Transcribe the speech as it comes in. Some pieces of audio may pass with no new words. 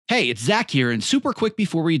Hey, it's Zach here, and super quick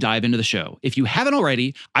before we dive into the show. If you haven't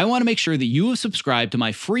already, I want to make sure that you have subscribed to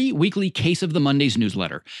my free weekly Case of the Mondays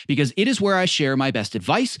newsletter, because it is where I share my best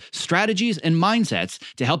advice, strategies, and mindsets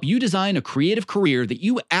to help you design a creative career that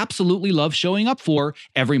you absolutely love showing up for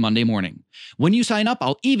every Monday morning. When you sign up,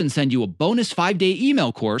 I'll even send you a bonus 5-day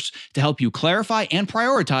email course to help you clarify and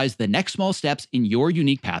prioritize the next small steps in your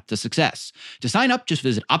unique path to success. To sign up, just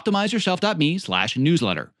visit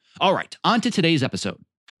optimizeyourself.me/newsletter. All right, on to today's episode.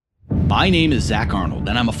 My name is Zach Arnold,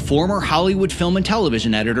 and I'm a former Hollywood film and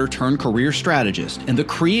television editor turned career strategist and the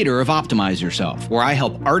creator of Optimize Yourself, where I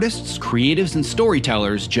help artists, creatives, and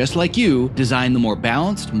storytellers just like you design the more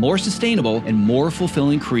balanced, more sustainable, and more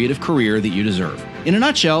fulfilling creative career that you deserve. In a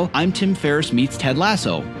nutshell, I'm Tim Ferriss meets Ted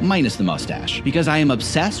Lasso, minus the mustache, because I am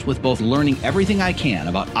obsessed with both learning everything I can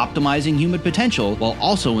about optimizing human potential while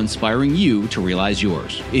also inspiring you to realize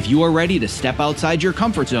yours. If you are ready to step outside your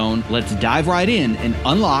comfort zone, let's dive right in and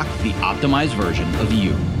unlock the optimized version of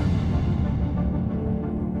you.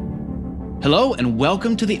 Hello, and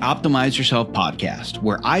welcome to the Optimize Yourself podcast,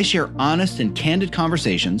 where I share honest and candid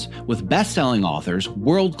conversations with best-selling authors,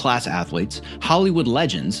 world-class athletes, Hollywood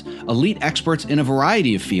legends, elite experts in a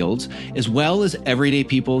variety of fields, as well as everyday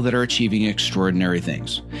people that are achieving extraordinary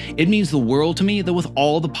things. It means the world to me that with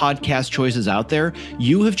all the podcast choices out there,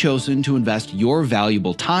 you have chosen to invest your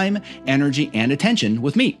valuable time, energy, and attention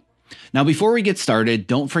with me. Now, before we get started,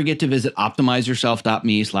 don't forget to visit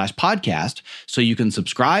optimizeyourself.me/podcast so you can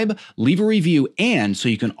subscribe, leave a review, and so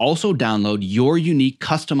you can also download your unique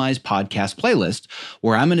customized podcast playlist,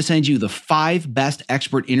 where I'm going to send you the 5 best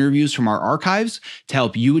expert interviews from our archives to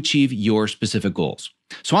help you achieve your specific goals.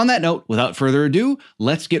 So on that note, without further ado,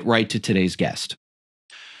 let's get right to today's guest.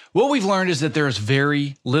 What we've learned is that there is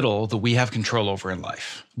very little that we have control over in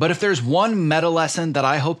life. But if there's one meta lesson that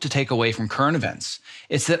I hope to take away from current events,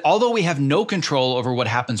 it's that although we have no control over what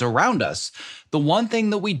happens around us, the one thing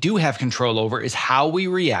that we do have control over is how we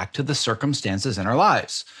react to the circumstances in our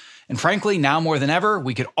lives. And frankly, now more than ever,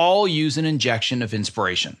 we could all use an injection of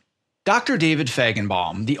inspiration. Dr. David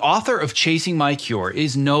Fajgenbaum, the author of Chasing My Cure,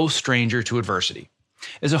 is no stranger to adversity.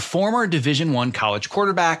 As a former Division I college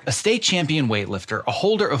quarterback, a state champion weightlifter, a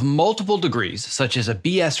holder of multiple degrees, such as a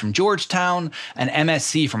BS from Georgetown, an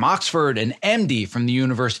MSc from Oxford, an MD from the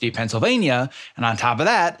University of Pennsylvania, and on top of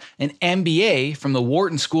that, an MBA from the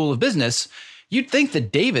Wharton School of Business, you'd think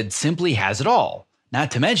that David simply has it all. Not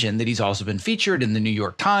to mention that he's also been featured in the New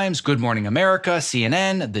York Times, Good Morning America,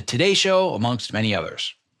 CNN, The Today Show, amongst many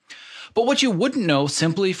others. But what you wouldn't know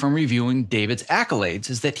simply from reviewing David's accolades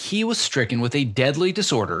is that he was stricken with a deadly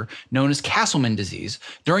disorder known as Castleman disease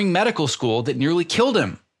during medical school that nearly killed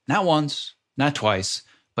him. Not once, not twice,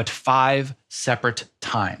 but 5 separate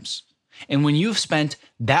times. And when you've spent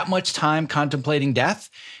that much time contemplating death,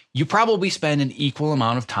 you probably spend an equal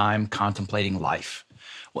amount of time contemplating life.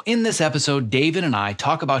 Well, in this episode, David and I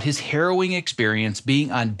talk about his harrowing experience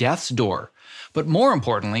being on death's door. But more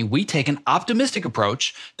importantly, we take an optimistic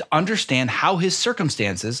approach to understand how his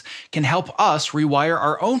circumstances can help us rewire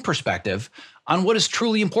our own perspective on what is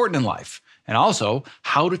truly important in life, and also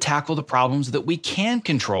how to tackle the problems that we can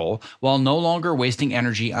control while no longer wasting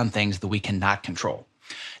energy on things that we cannot control.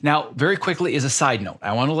 Now, very quickly as a side note,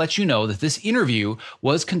 I want to let you know that this interview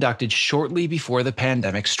was conducted shortly before the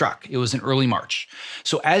pandemic struck. It was in early March.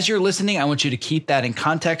 So as you're listening, I want you to keep that in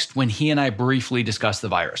context when he and I briefly discuss the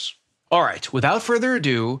virus. All right, without further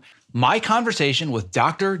ado, my conversation with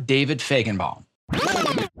Dr. David Fajgenbaum.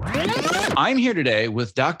 I'm here today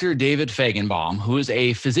with Dr. David Fajgenbaum, who is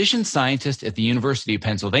a physician scientist at the University of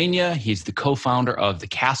Pennsylvania. He's the co-founder of the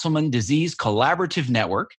Castleman Disease Collaborative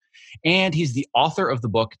Network, and he's the author of the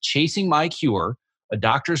book Chasing My Cure, A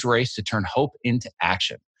Doctor's Race to Turn Hope into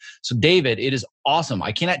Action. So David, it is awesome.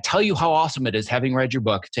 I cannot tell you how awesome it is, having read your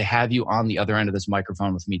book, to have you on the other end of this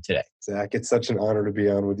microphone with me today. Zach, it's such an honor to be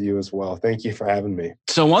on with you as well. Thank you for having me.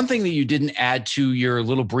 So one thing that you didn't add to your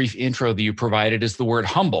little brief intro that you provided is the word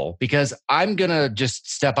humble, because I'm going to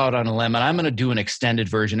just step out on a limb and I'm going to do an extended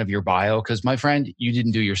version of your bio because, my friend, you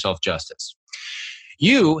didn't do yourself justice.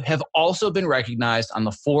 You have also been recognized on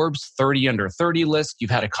the Forbes 30 Under 30 list. You've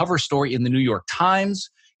had a cover story in the New York Times.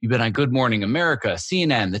 You've been on Good Morning America,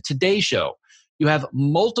 CNN, The Today Show. You have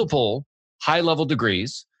multiple high-level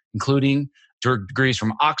degrees, including degrees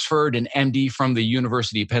from Oxford, an MD from the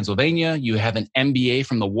University of Pennsylvania. You have an MBA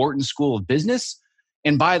from the Wharton School of Business.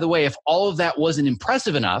 And by the way, if all of that wasn't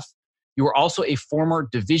impressive enough, you were also a former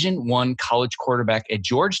Division I college quarterback at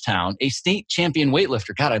Georgetown, a state champion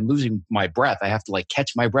weightlifter. God, I'm losing my breath. I have to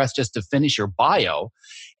catch my breath just to finish your bio.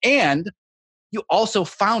 And you also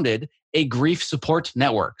founded a grief support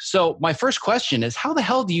network. So my first question is, how the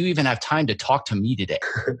hell do you even have time to talk to me today?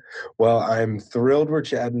 Well, I'm thrilled we're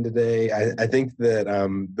chatting today. I think that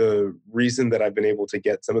the reason that I've been able to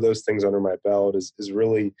get some of those things under my belt is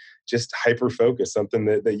really just hyper focus, something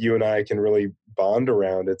that you and I can really bond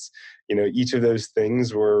around. It's, each of those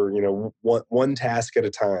things were, one task at a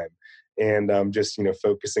time. And just,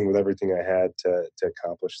 focusing with everything I had to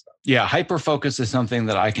accomplish them. Yeah, hyper focus is something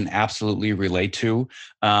that I can absolutely relate to.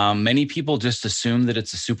 Many people just assume that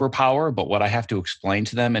it's a superpower, but what I have to explain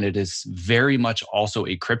to them, and it is very much also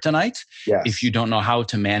a kryptonite if Yes. you don't know how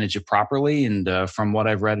to manage it properly. And from what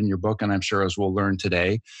I've read in your book, and I'm sure as we'll learn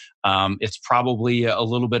today, it's probably a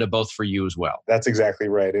little bit of both for you as well. That's exactly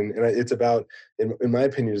right, and it's about, in my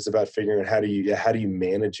opinion, it's about figuring out how do you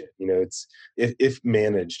manage it. It's if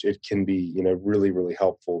managed, it can be really really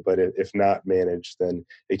helpful, but if not managed, then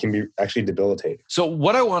it can be actually debilitating. So,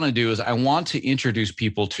 what I want to do is I want to introduce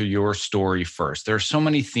people to your story first. There are so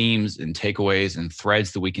many themes and takeaways and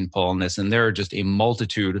threads that we can pull on this, and there are just a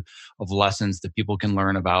multitude of lessons that people can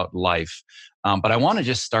learn about life. But I want to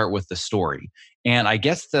just start with the story. And I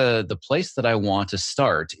guess the place that I want to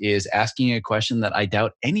start is asking a question that I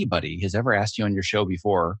doubt anybody has ever asked you on your show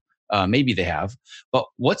before. Maybe they have, but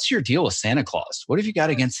what's your deal with Santa Claus? What have you got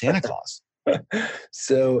against Santa Claus?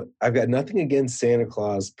 So I've got nothing against Santa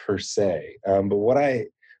Claus per se, but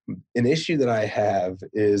an issue that I have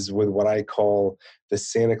is with what I call the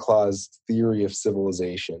Santa Claus theory of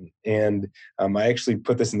civilization. And I actually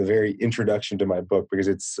put this in the very introduction to my book because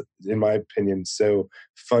it's, in my opinion, so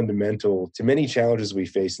fundamental to many challenges we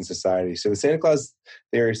face in society. So the Santa Claus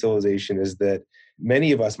theory of civilization is that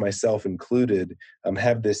many of us, myself included,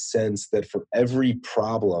 have this sense that for every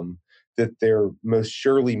problem, that there most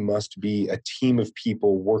surely must be a team of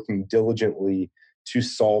people working diligently to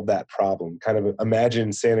solve that problem. Kind of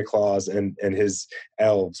imagine Santa Claus and his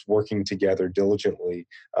elves working together diligently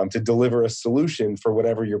to deliver a solution for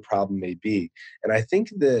whatever your problem may be. And I think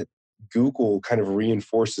that Google kind of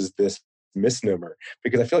reinforces this misnomer,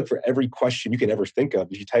 because I feel like for every question you can ever think of,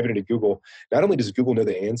 if you type it into Google, not only does Google know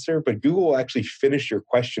the answer, but Google will actually finish your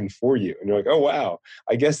question for you. And you're like, oh, wow,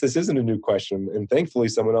 I guess this isn't a new question. And thankfully,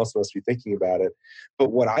 someone else must be thinking about it.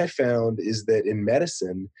 But what I found is that in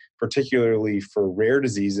medicine, particularly for rare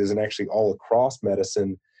diseases and actually all across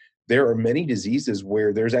medicine, there are many diseases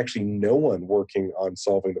where there's actually no one working on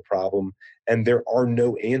solving the problem and there are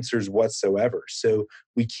no answers whatsoever. So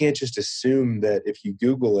we can't just assume that if you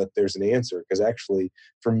Google it, there's an answer, because actually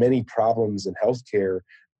for many problems in healthcare,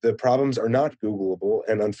 the problems are not Googleable.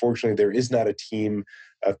 And unfortunately, there is not a team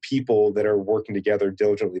of people that are working together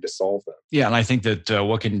diligently to solve them. Yeah, and I think that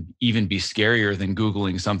what can even be scarier than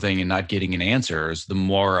Googling something and not getting an answer is the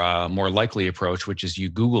more likely approach, which is you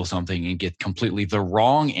Google something and get completely the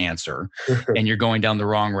wrong answer, and you're going down the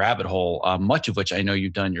wrong rabbit hole. Much of which I know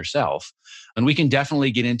you've done yourself, and we can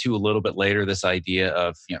definitely get into a little bit later this idea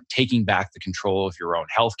of taking back the control of your own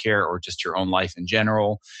healthcare or just your own life in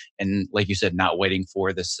general, and like you said, not waiting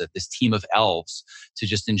for this team of elves to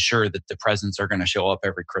just ensure that the presents are going to show up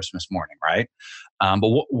every Christmas morning, right?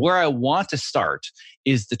 But where I want to start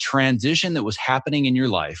is the transition that was happening in your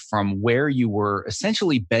life from where you were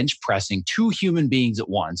essentially bench pressing two human beings at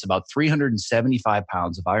once, about 375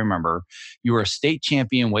 pounds, if I remember. You were a state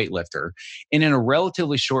champion weightlifter. And in a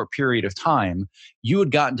relatively short period of time, you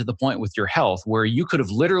had gotten to the point with your health where you could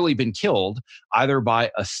have literally been killed either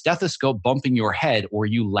by a stethoscope bumping your head or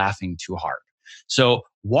you laughing too hard. So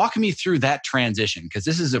walk me through that transition, because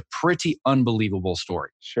this is a pretty unbelievable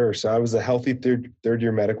story. Sure. So I was a healthy third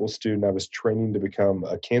year medical student. I was training to become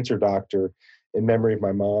a cancer doctor in memory of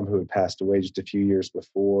my mom, who had passed away just a few years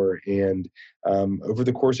before. And over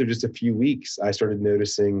the course of just a few weeks, I started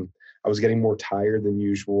noticing I was getting more tired than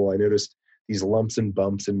usual. I noticed these lumps and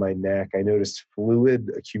bumps in my neck. I noticed fluid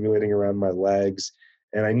accumulating around my legs,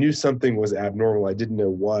 and I knew something was abnormal. I didn't know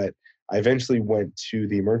what. I eventually went to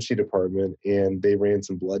the emergency department and they ran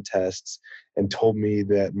some blood tests and told me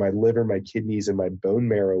that my liver, my kidneys, and my bone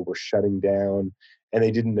marrow were shutting down, and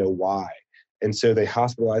they didn't know why. And so they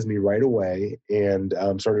hospitalized me right away and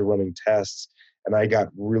started running tests. And I got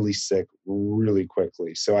really sick really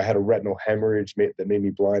quickly. So I had a retinal hemorrhage that made me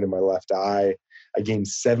blind in my left eye. I gained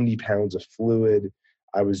 70 pounds of fluid.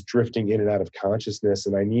 I was drifting in and out of consciousness,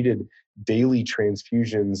 and I needed daily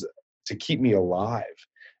transfusions to keep me alive.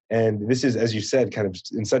 And this is, as you said, kind of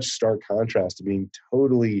in such stark contrast to being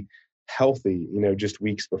totally healthy, just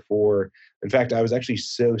weeks before. In fact, I was actually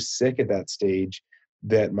so sick at that stage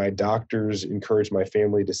that my doctors encouraged my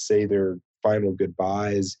family to say their final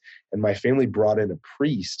goodbyes. And my family brought in a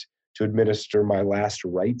priest to administer my last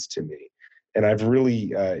rites to me. And I've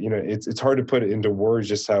really, it's hard to put it into words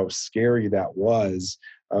just how scary that was.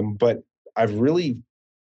 But I've really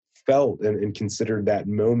felt and considered that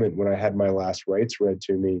moment when I had my last rites read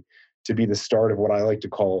to me to be the start of what I like to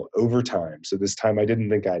call overtime. So this time I didn't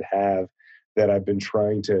think I'd have, that I've been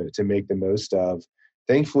trying to make the most of.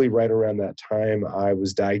 Thankfully, right around that time, I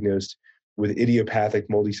was diagnosed with idiopathic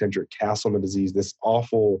multicentric Castleman disease, this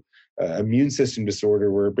awful immune system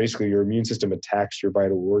disorder where basically your immune system attacks your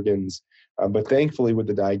vital organs. But thankfully, with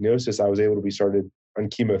the diagnosis, I was able to be started on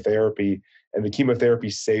chemotherapy, and the chemotherapy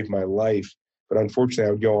saved my life. But unfortunately,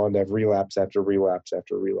 I would go on to have relapse after relapse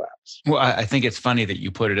after relapse. Well, I think it's funny that you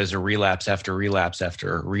put it as a relapse after relapse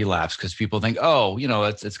after relapse, because people think, oh,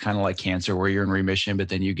 it's kind of like cancer where you're in remission, but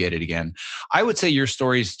then you get it again. I would say your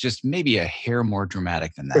story is just maybe a hair more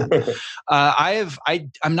dramatic than that.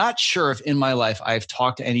 I'm not sure if in my life I've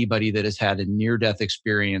talked to anybody that has had a near-death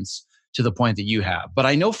experience to the point that you have, but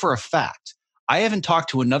I know for a fact I haven't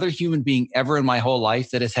talked to another human being ever in my whole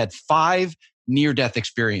life that has had 5 near-death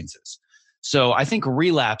experiences. So I think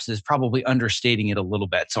relapse is probably understating it a little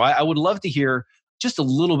bit. So I would love to hear just a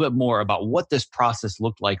little bit more about what this process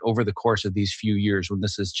looked like over the course of these few years when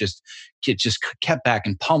this is just kept back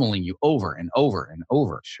and pummeling you over and over and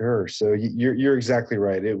over. Sure. So you're exactly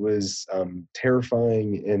right. It was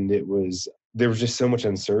terrifying, and there was just so much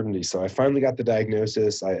uncertainty. So I finally got the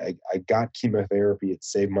diagnosis. I got chemotherapy. It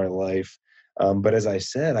saved my life. But as I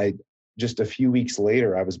said, just a few weeks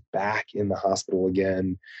later, I was back in the hospital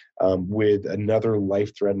again with another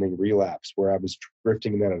life-threatening relapse where I was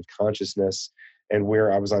drifting in and out of consciousness, and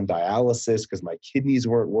where I was on dialysis because my kidneys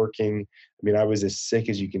weren't working. I mean, I was as sick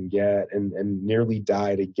as you can get, and nearly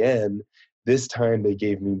died again. This time they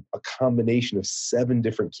gave me a combination of 7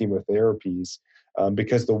 different chemotherapies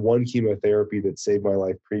because the one chemotherapy that saved my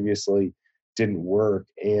life previously didn't work.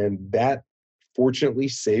 And that fortunately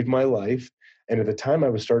saved my life. And at the time, I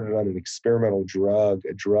was started on an experimental drug,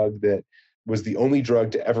 a drug that was the only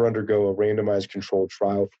drug to ever undergo a randomized controlled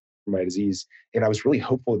trial for my disease. And I was really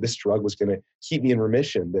hopeful that this drug was going to keep me in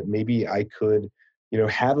remission, that maybe I could,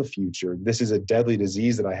 have a future. This is a deadly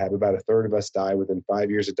disease that I have. About a third of us die within 5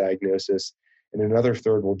 years of diagnosis, and another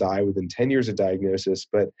third will die within 10 years of diagnosis.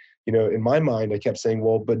 But, in my mind, I kept saying,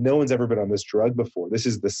 well, but no one's ever been on this drug before. This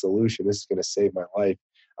is the solution. This is going to save my life.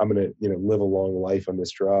 I'm going to, live a long life on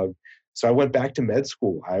this drug. So I went back to med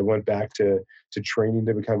school. I went back to training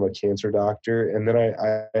to become a cancer doctor. And then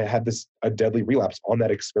I had a deadly relapse on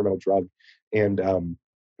that experimental drug. And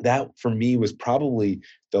that for me was probably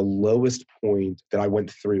the lowest point that I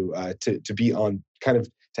went through to be on, kind of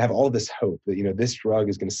to have all this hope that, this drug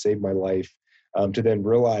is going to save my life, to then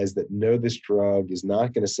realize that no, this drug is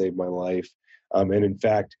not going to save my life. And in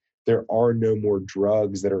fact, there are no more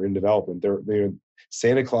drugs that are in development.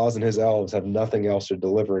 Santa Claus and his elves have nothing else to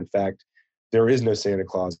deliver. In fact, there is no Santa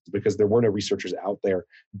Claus because there were no researchers out there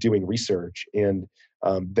doing research. And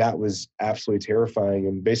that was absolutely terrifying.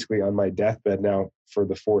 And basically on my deathbed now, for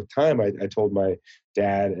the 4th time, I told my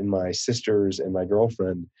dad and my sisters and my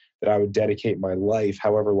girlfriend that I would dedicate my life,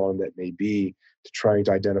 however long that may be, to trying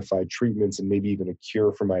to identify treatments and maybe even a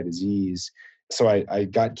cure for my disease. So I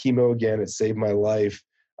got chemo again. It saved my life.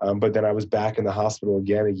 But then I was back in the hospital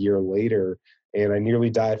again a year later, and I nearly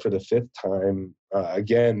died for the 5th time.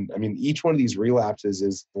 Again, I mean, each one of these relapses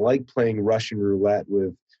is like playing Russian roulette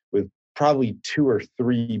with probably 2 or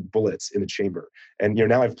 3 bullets in the chamber. And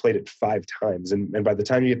now I've played it 5 times, and by the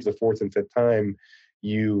time you get to the 4th and 5th time,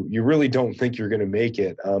 you really don't think you're going to make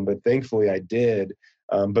it. But thankfully, I did.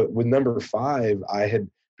 But with number 5, I had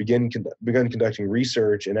begun conducting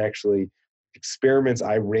research, and actually experiments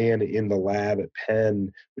I ran in the lab at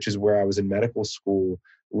Penn, which is where I was in medical school,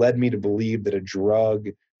 led me to believe that a drug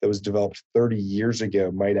that was developed 30 years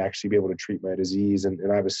ago might actually be able to treat my disease.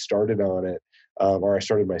 And I was started on it, or I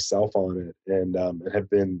started myself on it, and have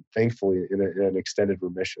been thankfully in an extended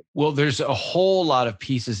remission. Well, there's a whole lot of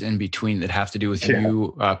pieces in between that have to do with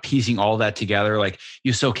you piecing all that together. Like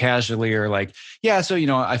you so casually are like, yeah, so,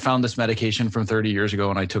 I found this medication from 30 years ago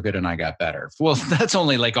and I took it and I got better. Well, that's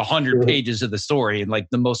only like 100 pages of the story and like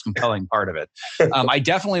the most compelling part of it. I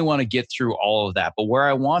definitely want to get through all of that. But where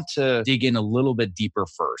I want to dig in a little bit deeper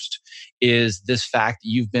first is this fact that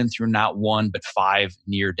you've been through not 1, but 5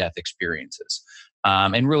 near-death experiences.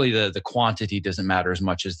 And really the quantity doesn't matter as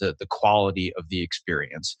much as the quality of the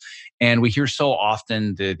experience. And we hear so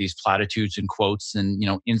often these platitudes and quotes and,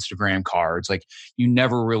 Instagram cards, like you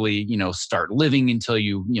never really, start living until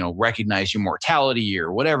you recognize your mortality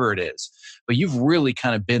or whatever it is. But you've really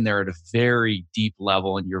kind of been there at a very deep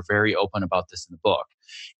level, and you're very open about this in the book.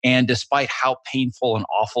 And despite how painful and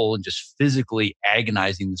awful and just physically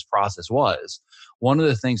agonizing this process was, one of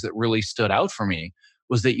the things that really stood out for me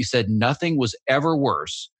was that you said nothing was ever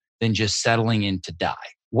worse than just settling in to die.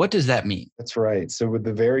 What does that mean? That's right. So with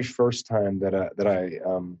the very first time that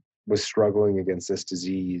I was struggling against this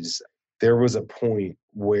disease, there was a point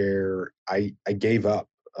where I gave up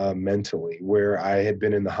mentally, where I had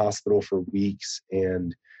been in the hospital for weeks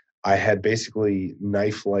and I had basically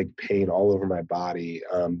knife-like pain all over my body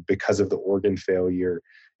because of the organ failure.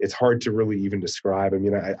 It's hard to really even describe. I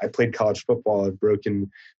mean, I played college football. I've broken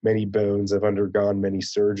many bones. I've undergone many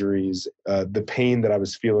surgeries. The pain that I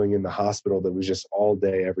was feeling in the hospital that was just all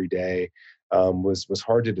day, every day, was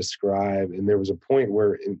hard to describe. And there was a point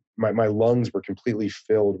where my lungs were completely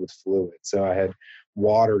filled with fluid. So I had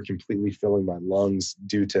water completely filling my lungs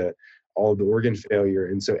due to all of the organ failure.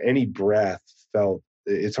 And so any breath felt,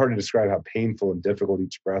 it's hard to describe how painful and difficult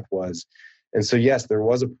each breath was. And so, yes, there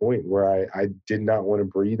was a point where I did not want to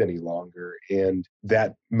breathe any longer. And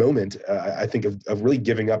that moment, I think of really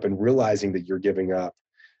giving up and realizing that you're giving up,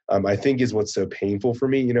 I think is what's so painful for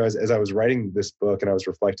me. As I was writing this book and I was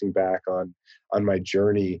reflecting back on my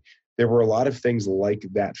journey, there were a lot of things like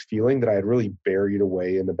that feeling that I had really buried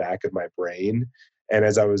away in the back of my brain. And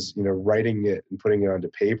as I was, writing it and putting it onto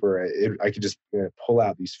paper, I could just pull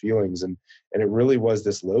out these feelings. And it really was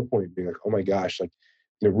this low point being like, oh my gosh, like,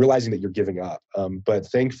 realizing that you're giving up. But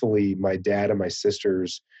thankfully, my dad and my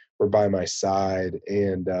sisters were by my side.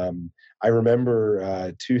 And I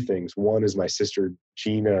remember two things. One is my sister,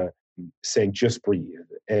 Gina, saying, just breathe.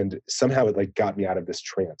 And somehow it like got me out of this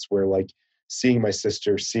trance where like seeing my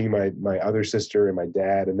sister, seeing my other sister and my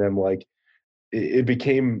dad, and then like, it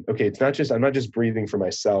became, okay, I'm not just breathing for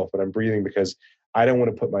myself, but I'm breathing because I don't want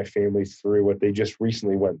to put my family through what they just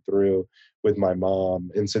recently went through with my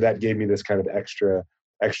mom. And so that gave me this kind of extra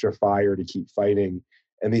fire to keep fighting.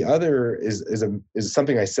 And the other is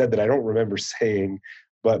something I said that I don't remember saying,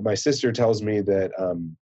 but my sister tells me that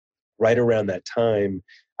right around that time,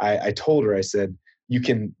 I told her, I said, you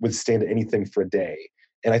can withstand anything for a day.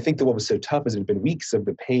 And I think that what was so tough is it had been weeks of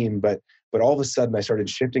the pain, but all of a sudden I started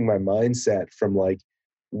shifting my mindset from like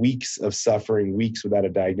weeks of suffering, weeks without a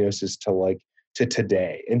diagnosis to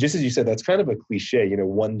today. And just as you said, that's kind of a cliche,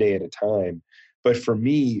 one day at a time. But for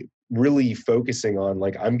me, really focusing on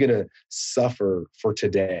like, I'm going to suffer for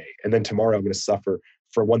today. And then tomorrow I'm going to suffer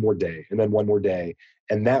for one more day and then one more day.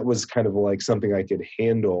 And that was kind of like something I could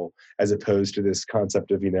handle as opposed to this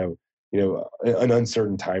concept of, an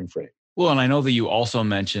uncertain time frame. Well, and I know that you also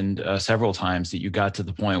mentioned several times that you got to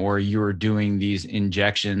the point where you were doing these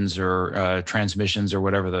injections or transmissions or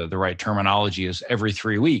whatever the right terminology is every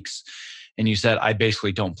 3 weeks. And you said, I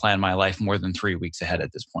basically don't plan my life more than 3 weeks ahead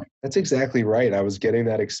at this point. That's exactly right. I was getting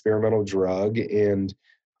that experimental drug and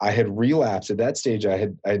I had relapsed. At that stage, I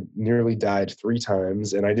nearly died 3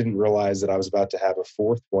 times, and I didn't realize that I was about to have a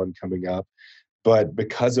 4th one coming up. But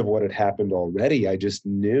because of what had happened already, I just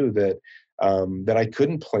knew that that I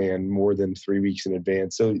couldn't plan more than 3 weeks in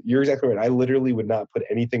advance. So you're exactly right. I literally would not put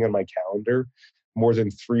anything on my calendar more than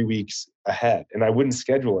 3 weeks ahead, and I wouldn't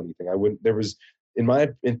schedule anything. I wouldn't. There was, in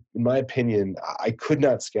my opinion, I could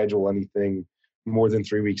not schedule anything more than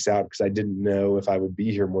 3 weeks out because I didn't know if I would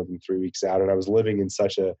be here more than 3 weeks out, and I was living in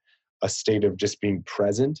such a state of just being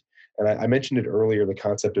present. And I mentioned it earlier, the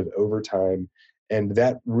concept of overtime, and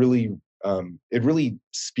that really it really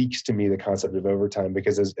speaks to me, the concept of overtime,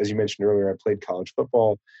 because as you mentioned earlier, I played college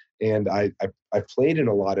football and I played in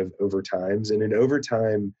a lot of overtimes. And in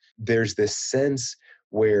overtime, there's this sense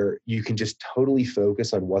where you can just totally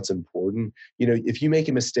focus on what's important. If you make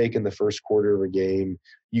a mistake in the first quarter of a game,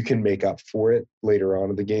 you can make up for it later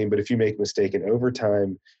on in the game. But if you make a mistake in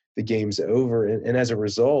overtime, the game's over. And as a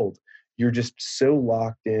result, you're just so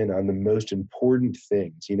locked in on the most important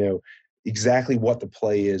things, exactly what the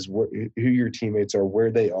play is, who your teammates are,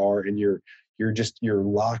 where they are, and you're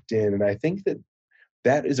locked in. And I think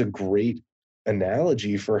that is a great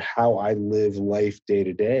analogy for how I live life day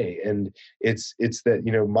to day. And it's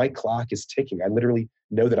that, my clock is ticking. I literally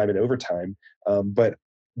know that I'm in overtime. But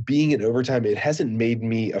being in overtime, it hasn't made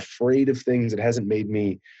me afraid of things. It hasn't made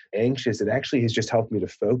me anxious. It actually has just helped me to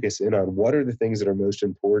focus in on what are the things that are most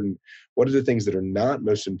important, what are the things that are not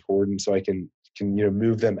most important, so I can can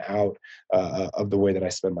move them out of the way that I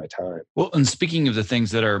spend my time. Well, and speaking of the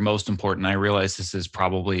things that are most important, I realize this is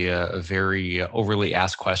probably a very overly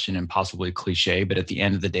asked question and possibly cliche, but at the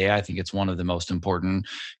end of the day, I think it's one of the most important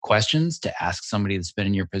questions to ask somebody that's been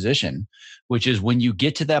in your position, which is when you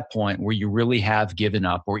get to that point where you really have given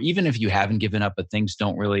up, or even if you haven't given up, but things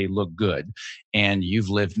don't really look good, and you've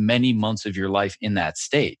lived many months of your life in that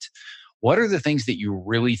state. What are the things that you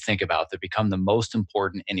really think about that become the most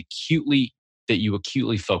important and you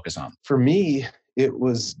acutely focus on? For me, it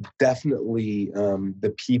was definitely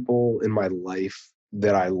the people in my life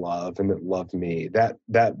that I love and that love me.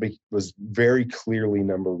 Was very clearly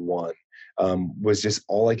number one. Was just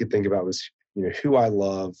all I could think about was who I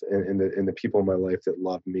love and the people in my life that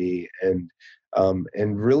love me, and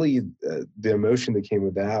really the emotion that came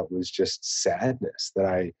with that was just sadness that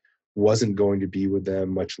I wasn't going to be with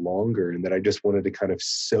them much longer, and that I just wanted to kind of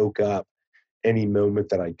soak up any moment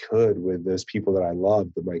that I could with those people that I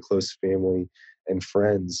loved, with my close family and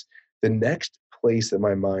friends. The next place that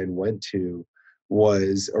my mind went to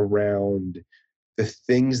was around the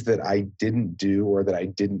things that I didn't do or that I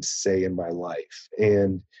didn't say in my life.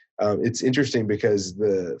 And it's interesting because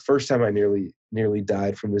the first time I nearly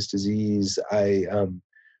died from this disease, I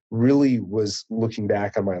really was looking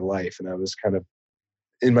back on my life, and I was kind of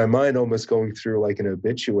in my mind almost going through like an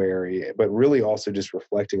obituary, but really also just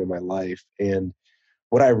reflecting on my life. And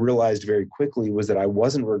what I realized very quickly was that I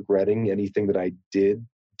wasn't regretting anything that I did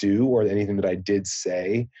do or anything that I did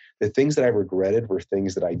say. The things that I regretted were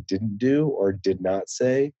things that I didn't do or did not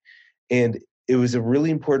say. And it was a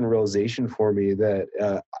really important realization for me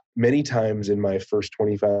that many times in my first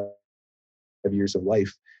 25 years of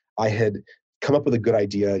life, I had come up with a good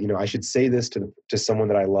idea. I should say this to someone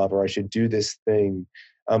that I love, or I should do this thing.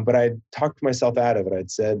 But I'd talked myself out of it. I'd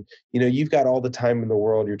said, you've got all the time in the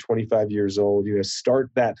world. You're 25 years old. Start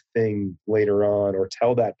that thing later on, or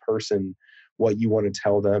tell that person what you want to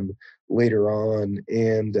tell them later on.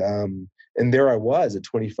 And there I was at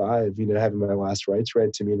 25, having my last rites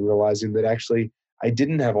read to me and realizing that actually I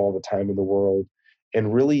didn't have all the time in the world,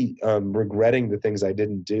 and really regretting the things I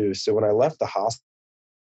didn't do. So when I left the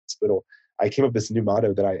hospital, I came up with this new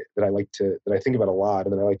motto that I think about a lot,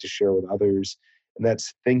 and that I like to share with others. And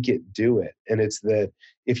that's think it, do it. And it's that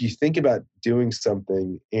if you think about doing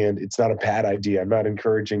something and it's not a bad idea, I'm not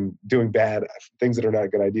encouraging doing bad things that are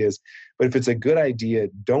not good ideas, but if it's a good idea,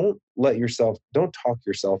 don't talk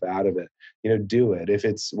yourself out of it. Do it.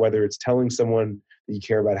 Whether it's telling someone that you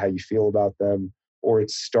care about how you feel about them, or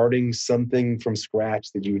it's starting something from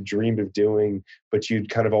scratch that you had dreamed of doing, but you'd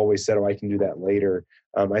kind of always said, oh, I can do that later.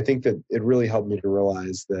 I think that it really helped me to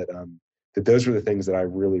realize that those were the things that I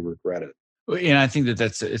really regretted. And I think that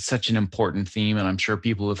it's such an important theme, and I'm sure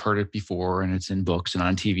people have heard it before, and it's in books and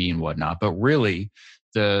on TV and whatnot. But really,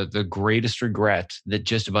 the greatest regret that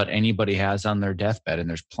just about anybody has on their deathbed, and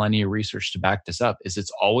there's plenty of research to back this up, is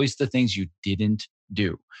it's always the things you didn't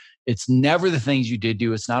do. It's never the things you did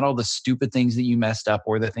do. It's not all the stupid things that you messed up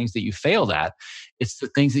or the things that you failed at. It's the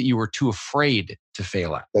things that you were too afraid to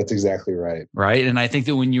fail at. That's exactly right. Right. And I think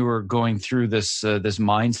that when you were going through this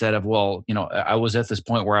mindset of, well, I was at this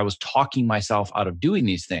point where I was talking myself out of doing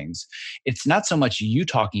these things. It's not so much you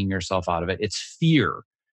talking yourself out of it. It's fear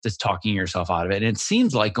that's talking yourself out of it. And it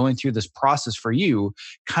seems like going through this process for you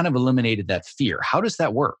kind of eliminated that fear. How does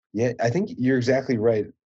that work? Yeah, I think you're exactly right.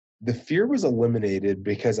 The fear was eliminated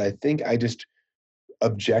because I think I just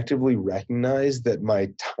objectively recognized that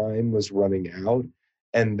my time was running out,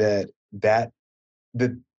 and that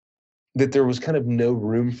there was kind of no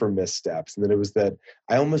room for missteps. And then it was that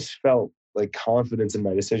I almost felt like confidence in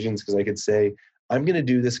my decisions because I could say, I'm going to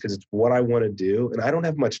do this because it's what I want to do. And I don't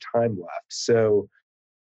have much time left. So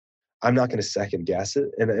I'm not going to second guess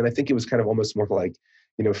it. And I think it was kind of almost more like,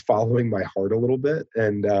 following my heart a little bit.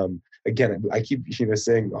 And again, I keep,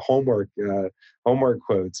 saying homework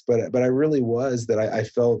quotes, but I really was that I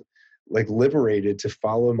felt like liberated to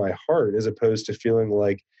follow my heart, as opposed to feeling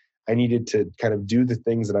like I needed to kind of do the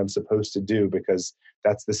things that I'm supposed to do because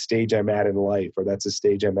that's the stage I'm at in life, or that's the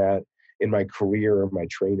stage I'm at in my career or my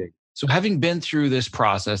training. So having been through this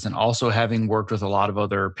process and also having worked with a lot of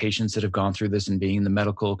other patients that have gone through this and being in the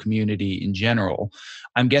medical community in general,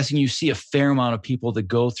 I'm guessing you see a fair amount of people that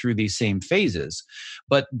go through these same phases.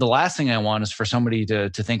 But the last thing I want is for somebody to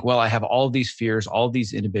think, well, I have all these fears, all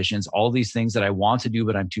these inhibitions, all these things that I want to do,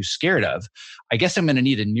 but I'm too scared of. I guess I'm going to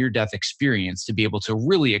need a near-death experience to be able to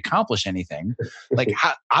really accomplish anything.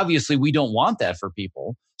 Obviously, we don't want that for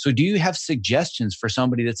people. So do you have suggestions for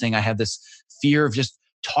somebody that's saying, I have this fear of just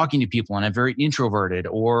talking to people and I'm very introverted.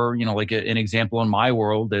 Or, like an example in my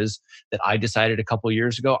world is that I decided a couple of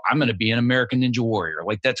years ago, I'm going to be an American Ninja Warrior.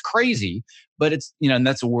 Like that's crazy, but it's, and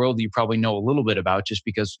that's a world that you probably know a little bit about just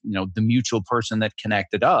because, the mutual person that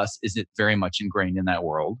connected us is it very much ingrained in that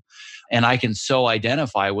world. And I can so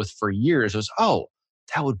identify with for years was, oh,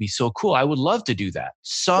 that would be so cool. I would love to do that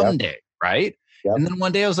someday. Yep. Right. Yep. And then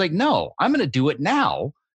one day I was like, no, I'm going to do it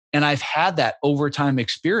now. And I've had that overtime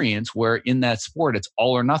experience where in that sport, it's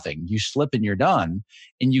all or nothing. You slip and you're done.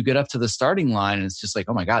 And you get up to the starting line and it's just like,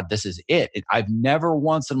 oh my God, this is it. I've never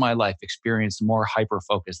once in my life experienced more hyper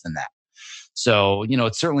focus than that. So,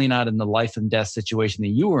 it's certainly not in the life and death situation that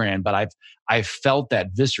you were in, but I've felt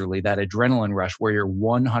that viscerally, that adrenaline rush where you're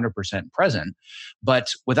 100% present, but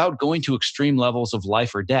without going to extreme levels of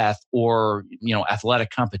life or death or, athletic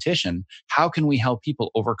competition. How can we help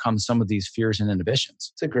people overcome some of these fears and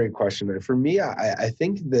inhibitions? It's a great question. For me, I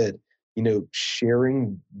think that,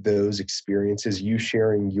 sharing those experiences, you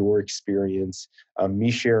sharing your experience,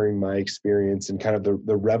 me sharing my experience, and kind of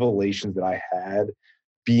the revelations that I had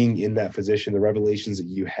being in that position, the revelations that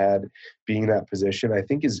you had being in that position, I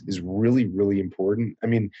think is really, really important. I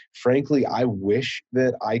mean, frankly, I wish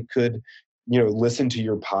that I could, listen to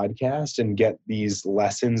your podcast and get these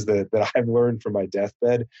lessons that I've learned from my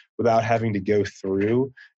deathbed without having to go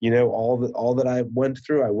through, all that I went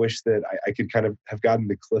through. I wish that I could kind of have gotten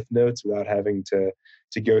the cliff notes without having to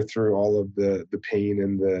go through all of the pain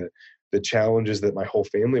and the challenges that my whole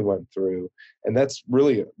family went through. And that's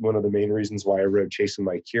really one of the main reasons why I wrote Chasing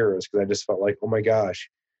My Cure, is because I just felt like, oh my gosh,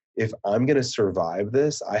 if I'm going to survive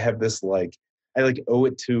this, I have this I owe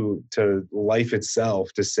it to life itself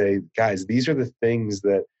to say, guys, these are the things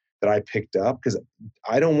that I picked up, because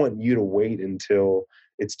I don't want you to wait until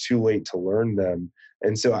it's too late to learn them.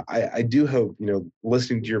 And so I do hope,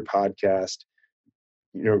 listening to your podcast,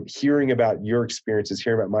 hearing about your experiences,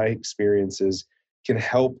 hearing about my experiences can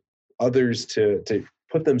help others to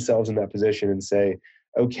put themselves in that position and say,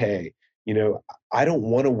 okay, I don't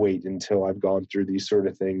want to wait until I've gone through these sort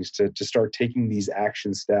of things to start taking these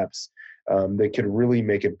action steps that could really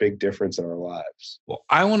make a big difference in our lives. Well,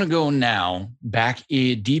 I want to go now back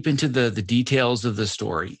deep into the details of the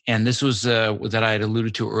story. And this was that I had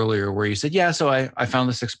alluded to earlier, where you said, yeah, so I found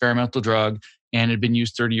this experimental drug and it had been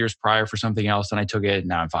used 30 years prior for something else. And I took it and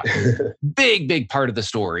now I'm fine. Big part of the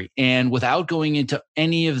story. And without going into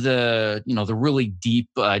any of the, the really deep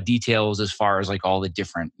details as far as like all the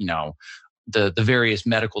different, the various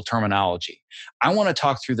medical terminology, I want to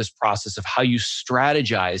talk through this process of how you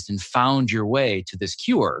strategized and found your way to this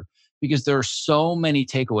cure, because there are so many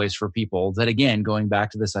takeaways for people that, again, going back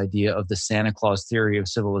to this idea of the Santa Claus theory of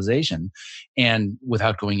civilization, and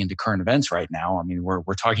without going into current events right now, I mean, we're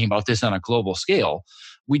talking about this on a global scale.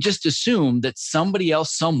 We just assume that somebody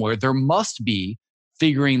else somewhere, there must be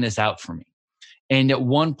figuring this out for me. And at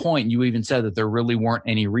one point, you even said that there really weren't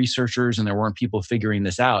any researchers and there weren't people figuring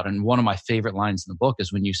this out. And one of my favorite lines in the book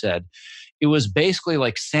is when you said, it was basically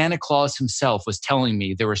like Santa Claus himself was telling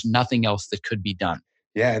me there was nothing else that could be done.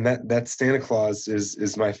 Yeah, and that Santa Claus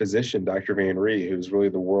is my physician, Dr. Van Rhee, who's really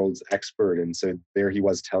the world's expert. And so there he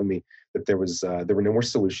was telling me that there were no more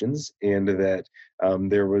solutions, and that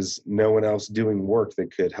there was no one else doing work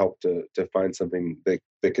that could help to find something that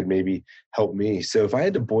could maybe help me. So if I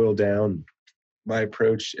had to boil down my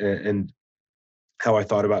approach and how I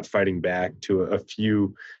thought about fighting back to a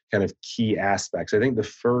few kind of key aspects, I think the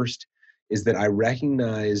first is that I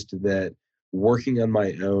recognized that working on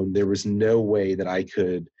my own, there was no way that I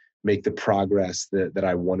could make the progress that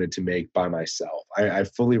I wanted to make by myself. I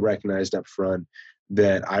fully recognized up front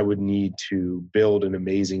that I would need to build an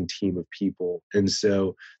amazing team of people. And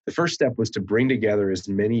so the first step was to bring together as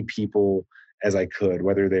many people as I could,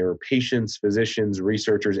 whether they were patients, physicians,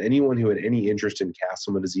 researchers, anyone who had any interest in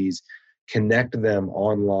Castleman disease, connect them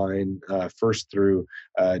online, first through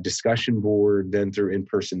a discussion board, then through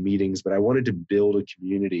in-person meetings. But I wanted to build a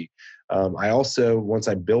community. I also, once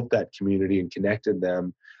I built that community and connected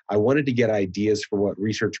them, I wanted to get ideas for what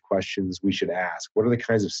research questions we should ask. What are the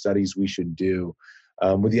kinds of studies we should do?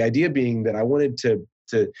 With the idea being that I wanted to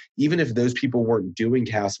even if those people weren't doing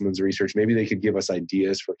Castleman's research, maybe they could give us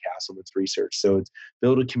ideas for Castleman's research. So it's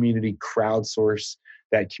build a community, crowdsource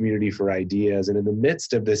that community for ideas. And in the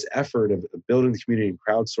midst of this effort of building the community and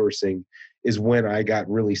crowdsourcing is when I got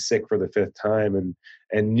really sick for the fifth time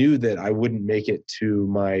and knew that I wouldn't make it to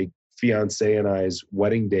my fiance and I's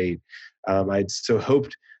wedding date. I'd so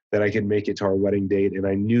hoped that I could make it to our wedding date. And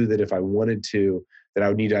I knew that if I wanted to, that I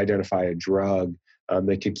would need to identify a drug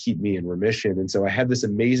that could keep me in remission. And so I had this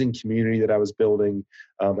amazing community that I was building,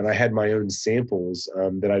 and I had my own samples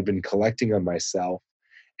that I'd been collecting on myself.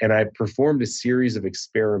 And I performed a series of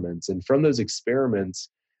experiments. And from those experiments,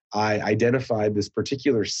 I identified this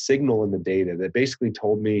particular signal in the data that basically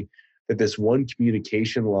told me that this one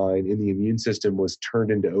communication line in the immune system was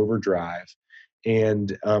turned into overdrive.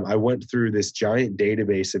 And I went through this giant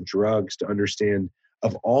database of drugs to understand,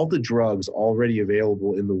 of all the drugs already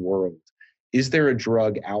available in the world, is there a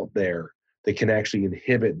drug out there that can actually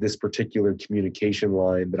inhibit this particular communication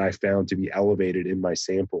line that I found to be elevated in my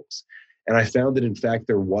samples? And I found that, in fact,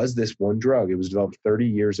 there was this one drug. It was developed 30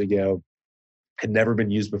 years ago, had never been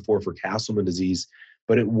used before for Castleman disease,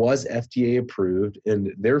 but it was FDA approved.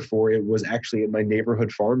 And therefore, it was actually at my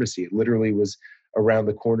neighborhood pharmacy. It literally was around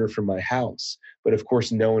the corner from my house. But of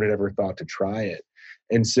course, no one had ever thought to try it.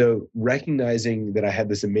 And so, recognizing that I had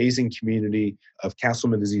this amazing community of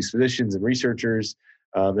Castleman disease physicians and researchers,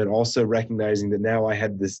 and also recognizing that now I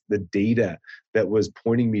had the data that was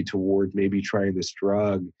pointing me toward maybe trying this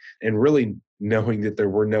drug, and really knowing that there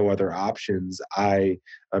were no other options, I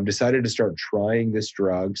decided to start trying this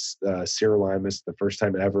drug, sirolimus, the first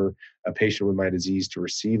time ever a patient with my disease to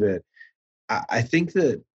receive it. I think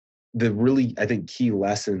that the really, I think, key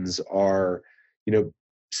lessons are,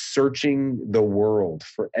 searching the world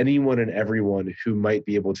for anyone and everyone who might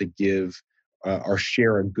be able to give or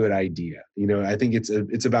share a good idea. I think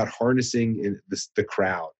it's about harnessing the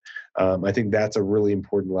crowd. I think that's a really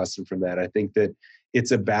important lesson from that. I think that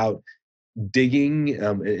it's about digging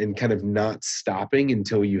and kind of not stopping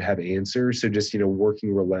until you have answers. So just,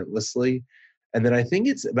 working relentlessly. And then I think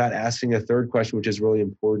it's about asking a third question, which is really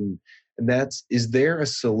important. And that's, is there a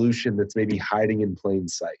solution that's maybe hiding in plain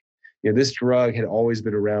sight? This drug had always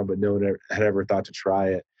been around, but no one had ever thought to try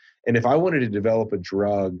it. And if I wanted to develop a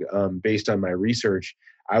drug based on my research,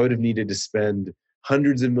 I would have needed to spend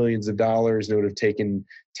hundreds of millions of dollars, and it would have taken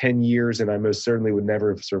 10 years, and I most certainly would never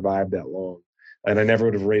have survived that long. And I never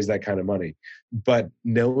would have raised that kind of money. But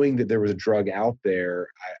knowing that there was a drug out there,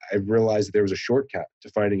 I realized that there was a shortcut to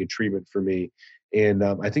finding a treatment for me. And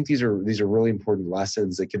I think these are really important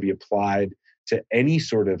lessons that can be applied to any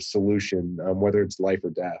sort of solution, whether it's life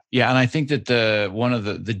or death. Yeah, and I think that one of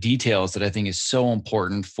the details that I think is so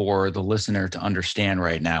important for the listener to understand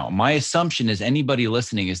right now. My assumption is anybody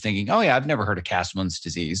listening is thinking, "Oh yeah, I've never heard of Castleman's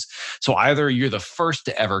disease." So either you're the first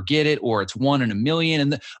to ever get it, or it's 1 in a million.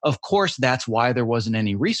 And of course, that's why there wasn't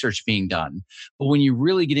any research being done. But when you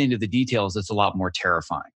really get into the details, it's a lot more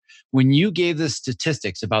terrifying. When you gave the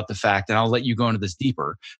statistics about the fact, and I'll let you go into this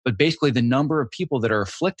deeper, but basically the number of people that are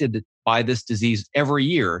afflicted by this disease every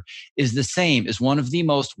year is the same as one of the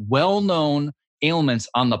most well-known ailments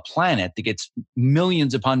on the planet that gets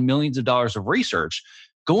millions upon millions of dollars of research.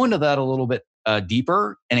 Go into that a little bit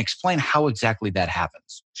deeper and explain how exactly that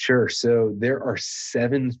happens. Sure. So there are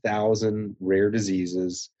 7,000 rare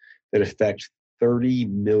diseases that affect 30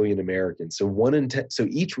 million Americans. So 1 in 10. So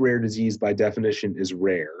each rare disease, by definition, is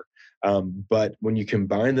rare. But when you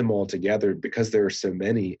combine them all together, because there are so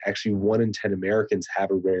many, actually 1 in 10 Americans have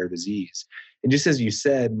a rare disease. And just as you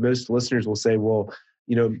said, most listeners will say, well,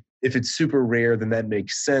 if it's super rare, then that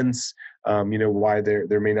makes sense. Why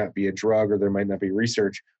there may not be a drug or there might not be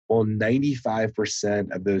research. Well,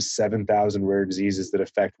 95% of those 7,000 rare diseases that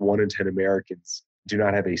affect 1 in 10 Americans do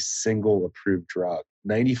not have a single approved drug.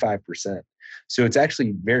 95%. So it's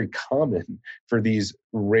actually very common for these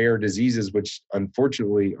rare diseases, which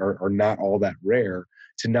unfortunately are not all that rare,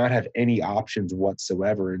 to not have any options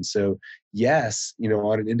whatsoever. And so, yes,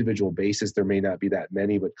 on an individual basis, there may not be that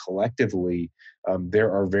many, but collectively,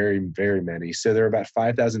 there are very, very many. So there are about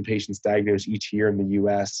 5,000 patients diagnosed each year in the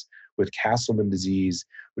US with Castleman disease,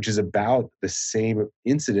 which is about the same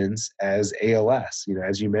incidence as ALS.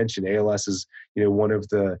 As you mentioned, ALS is, one of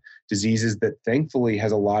the diseases that thankfully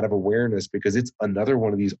has a lot of awareness because it's another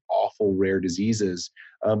one of these awful rare diseases.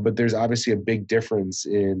 But there's obviously a big difference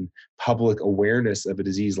in public awareness of a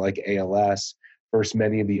disease like ALS versus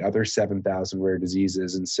many of the other 7,000 rare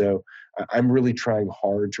diseases. And so I'm really trying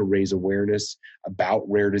hard to raise awareness about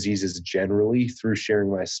rare diseases generally through sharing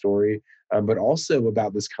my story, but also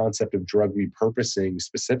about this concept of drug repurposing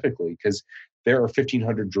specifically, because there are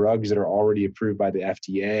 1,500 drugs that are already approved by the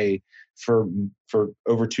FDA for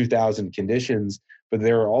over 2,000 conditions, but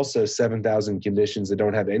there are also 7,000 conditions that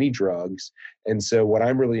don't have any drugs. And so what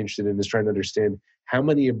I'm really interested in is trying to understand how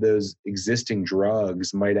many of those existing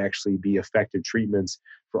drugs might actually be effective treatments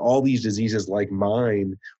for all these diseases like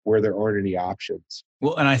mine where there aren't any options.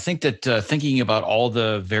 Well, and I think that thinking about all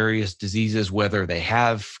the various diseases, whether they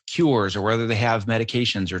have cures or whether they have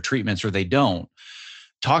medications or treatments or they don't,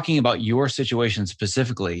 talking about your situation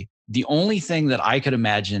specifically, the only thing that I could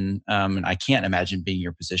imagine, and I can't imagine being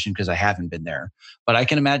your position because I haven't been there, but I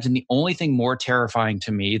can imagine the only thing more terrifying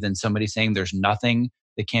to me than somebody saying there's nothing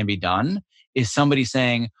that can be done is somebody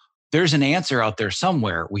saying, there's an answer out there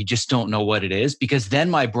somewhere. We just don't know what it is, because then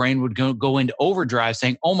my brain would go into overdrive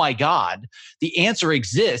saying, oh my God, the answer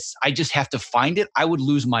exists. I just have to find it. I would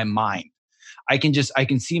lose my mind. I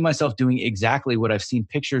can see myself doing exactly what I've seen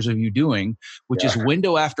pictures of you doing, which is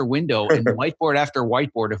window after window and whiteboard after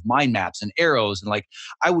whiteboard of mind maps and arrows. And like,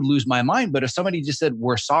 I would lose my mind. But if somebody just said,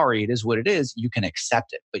 we're sorry, it is what it is, you can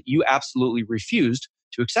accept it. But you absolutely refused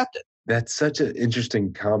to accept it. That's such an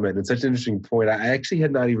interesting comment and such an interesting point. I actually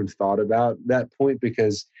had not even thought about that point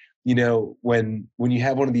because, when you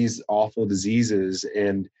have one of these awful diseases,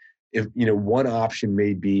 and if, one option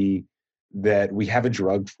may be that we have a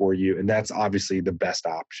drug for you, and that's obviously the best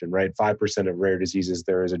option, right? 5% of rare diseases,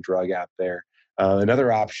 there is a drug out there.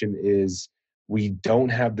 Another option is we don't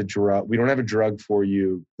have the drug. We don't have a drug for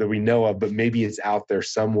you that we know of, but maybe it's out there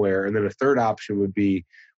somewhere. And then a third option would be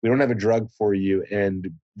we don't have a drug for you, and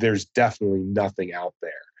there's definitely nothing out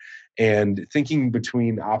there. And thinking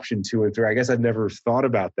between option 2 and 3, I guess I've never thought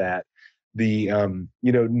about that.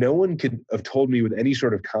 No one could have told me with any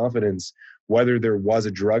sort of confidence whether there was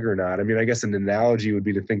a drug or not. I mean, I guess an analogy would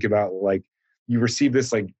be to think about like you receive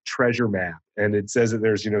this like treasure map, and it says that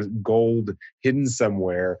there's, gold hidden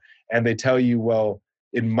somewhere, and they tell you, well,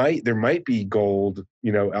 there might be gold,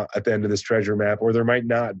 at the end of this treasure map, or there might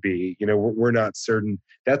not be, we're not certain.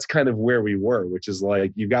 That's kind of where we were, which is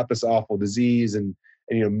like, you've got this awful disease and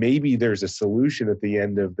maybe there's a solution at the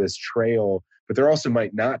end of this trail, but there also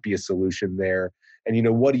might not be a solution there.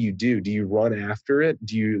 And, what do you do? Do you run after it?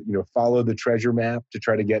 Do you, follow the treasure map to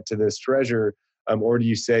try to get to this treasure? Or do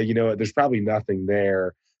you say, there's probably nothing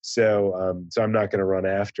there. So I'm not going to run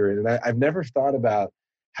after it. And I've never thought about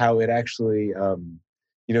how it actually,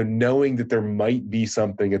 knowing that there might be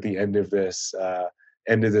something at the end of this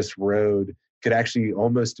road could actually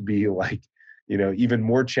almost be like, even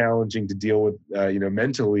more challenging to deal with,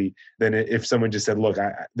 mentally than if someone just said, look,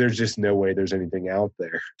 there's just no way there's anything out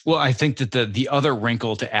there. Well, I think that the other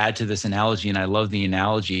wrinkle to add to this analogy, and I love the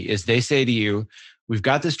analogy, is they say to you, we've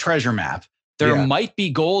got this treasure map. There might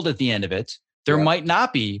be gold at the end of it. There might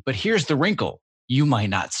not be, but here's the wrinkle. You might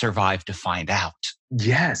not survive to find out.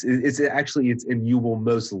 Yes, and you will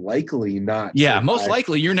most likely not. Yeah, survive. Most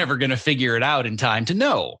likely you're never going to figure it out in time to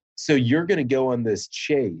know. So you're going to go on this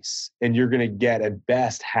chase, and you're going to get at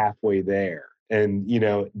best halfway there. And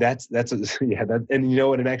and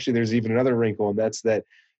and actually there's even another wrinkle, and that's that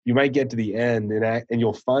you might get to the end and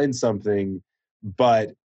you'll find something,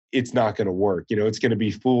 but it's not going to work. It's going to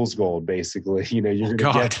be fool's gold, basically. You're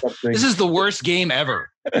going to get something. This is the worst game ever.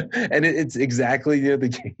 And it's exactly the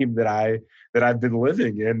game that I've been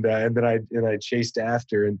living and that I chased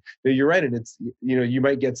after. And you're right. And it's you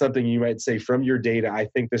might get something. You might say from your data, I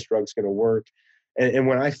think this drug's going to work. And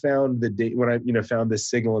when I found found this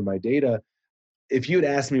signal in my data, if you had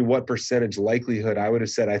asked me what percentage likelihood, I would have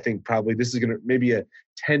said I think probably this is going to maybe a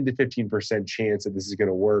 10 to 15% chance that this is going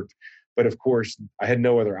to work. But of course, I had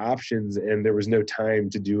no other options, and there was no time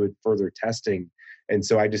to do it further testing. And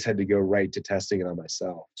so I just had to go right to testing it on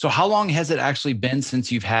myself. So how long has it actually been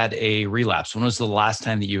since you've had a relapse? When was the last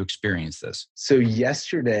time that you experienced this? So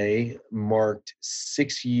yesterday marked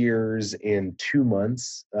 6 years and 2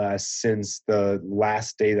 months since the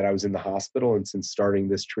last day that I was in the hospital and since starting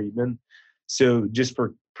this treatment. So just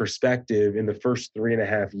for perspective, in the first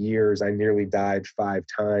 3.5 years, I nearly died 5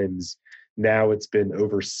 times. Now it's been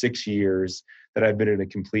over 6 years that I've been in a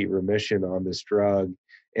complete remission on this drug.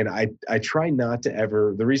 And I try not to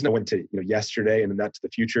ever, the reason I went to yesterday and not to the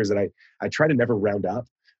future is that I try to never round up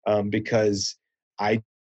because I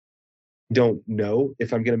don't know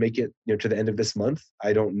if I'm going to make it to the end of this month.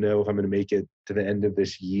 I don't know if I'm going to make it to the end of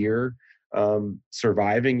this year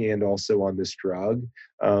surviving and also on this drug.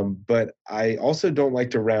 But I also don't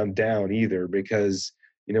like to round down either because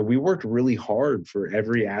we worked really hard for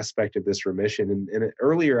every aspect of this remission. And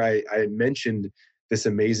earlier I mentioned this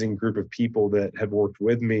amazing group of people that have worked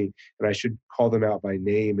with me, and I should call them out by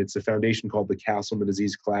name. It's a foundation called the Castleman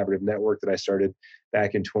Disease Collaborative Network that I started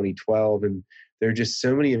back in 2012. And there are just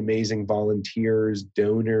so many amazing volunteers,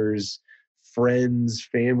 donors, friends,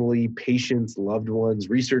 family, patients, loved ones,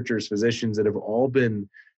 researchers, physicians that have all been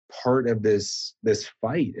part of this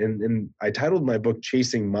fight. And I titled my book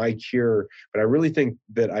Chasing My Cure, but I really think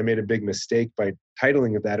that I made a big mistake by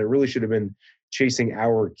titling it that. It really should have been Chasing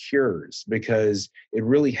Our Cures, because it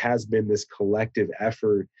really has been this collective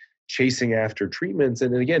effort chasing after treatments.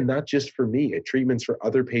 And again, not just for me, treatments for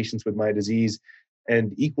other patients with my disease.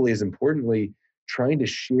 And equally as importantly, trying to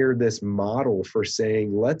share this model for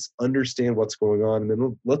saying, let's understand what's going on. And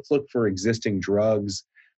then let's look for existing drugs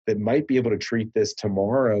that might be able to treat this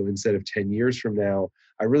tomorrow instead of 10 years from now.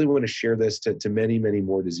 I really want to share this to many, many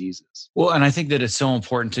more diseases. Well, and I think that it's so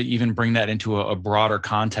important to even bring that into a broader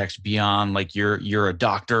context beyond like you're a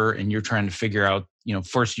doctor and you're trying to figure out,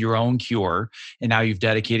 first your own cure, and now you've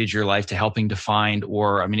dedicated your life to helping to find,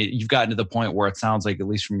 or I mean, you've gotten to the point where it sounds like, at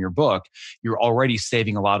least from your book, you're already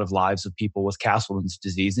saving a lot of lives of people with Castleman's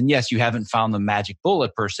disease. And yes, you haven't found the magic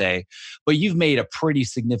bullet per se, but you've made a pretty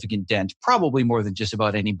significant dent, probably more than just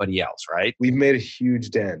about anybody else, right? We've made a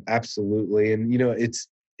huge dent, absolutely. And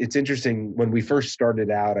it's interesting. When we first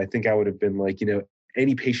started out, I think I would have been like,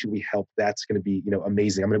 any patient we help, that's going to be,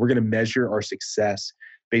 amazing. I mean, we're going to measure our success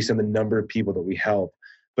based on the number of people that we help.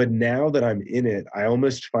 But now that I'm in it, I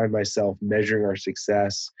almost find myself measuring our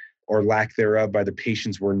success or lack thereof by the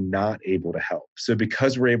patients we're not able to help. So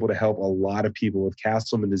because we're able to help a lot of people with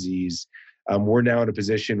Castleman disease, we're now in a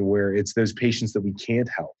position where it's those patients that we can't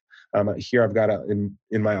help. Here I've got in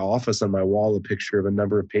my office on my wall a picture of a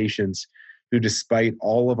number of patients who, despite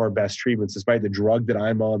all of our best treatments, despite the drug that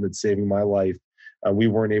I'm on that's saving my life, we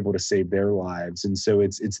weren't able to save their lives. And so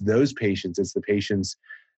it's those patients, it's the patients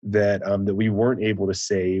that we weren't able to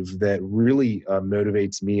save that really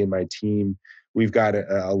motivates me and my team. We've got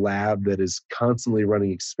a lab that is constantly running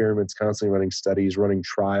experiments, constantly running studies, running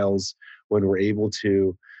trials when we're able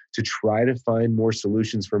to try to find more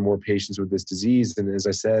solutions for more patients with this disease. And as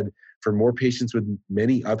I said, for more patients with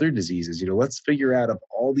many other diseases, let's figure out, of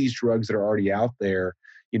all these drugs that are already out there,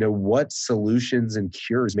 what solutions and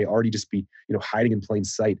cures may already just be, hiding in plain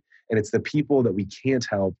sight. And it's the people that we can't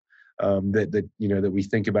help that we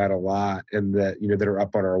think about a lot, and that that are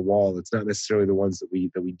up on our wall. It's not necessarily the ones that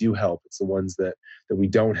we do help. It's the ones that we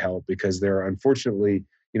don't help, because there are, unfortunately,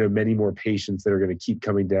 many more patients that are going to keep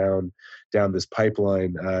coming down this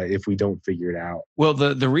pipeline if we don't figure it out. Well,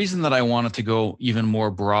 the reason that I wanted to go even more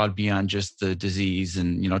broad beyond just the disease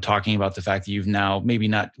and, talking about the fact that you've now, maybe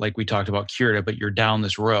not like we talked about, cured it, but you're down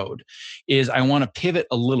this road, is I want to pivot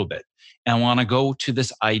a little bit. And I want to go to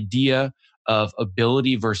this idea of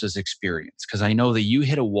ability versus experience, because I know that you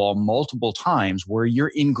hit a wall multiple times where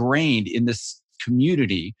you're ingrained in this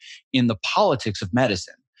community, in the politics of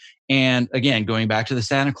medicine. And again, going back to the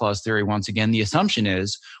Santa Claus theory, once again, the assumption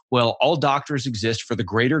is, well, all doctors exist for the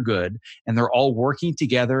greater good, and they're all working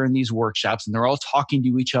together in these workshops, and they're all talking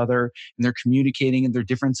to each other, and they're communicating in their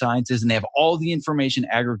different sciences, and they have all the information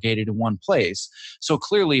aggregated in one place. So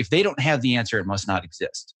clearly, if they don't have the answer, it must not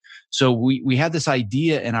exist. So we have this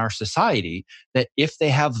idea in our society that if they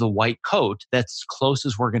have the white coat, that's as close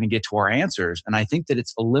as we're going to get to our answers. And I think that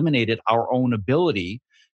it's eliminated our own ability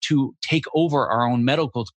to take over our own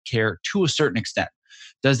medical care to a certain extent.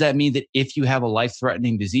 Does that mean that if you have a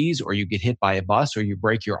life-threatening disease, or you get hit by a bus, or you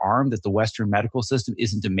break your arm, that the Western medical system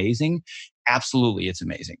isn't amazing? Absolutely, it's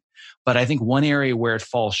amazing. But I think one area where it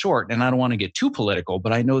falls short, and I don't want to get too political,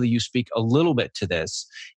 but I know that you speak a little bit to this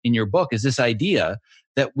in your book, is this idea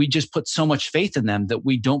that we just put so much faith in them that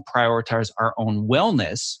we don't prioritize our own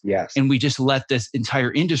wellness. Yes. And we just let this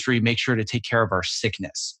entire industry make sure to take care of our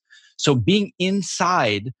sickness. So being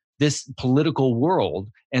inside this political world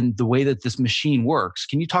and the way that this machine works,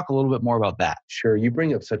 can you talk a little bit more about that? Sure. You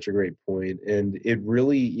bring up such a great point. And it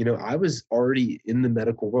really, I was already in the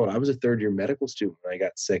medical world. I was a third-year medical student when I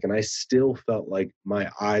got sick, and I still felt like my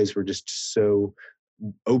eyes were just so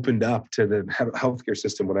opened up to the healthcare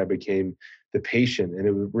system when I became the patient. And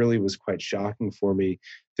it really was quite shocking for me.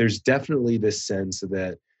 There's definitely this sense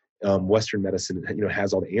that Western medicine,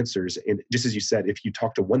 has all the answers. And just as you said, if you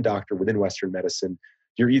talk to one doctor within Western medicine,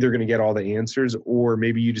 you're either going to get all the answers, or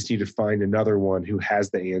maybe you just need to find another one who has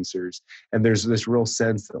the answers. And there's this real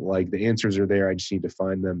sense that, like, the answers are there, I just need to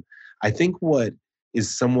find them. I think what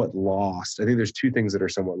is somewhat lost, I think there's two things that are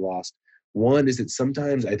somewhat lost. One is that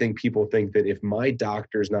sometimes I think people think that if my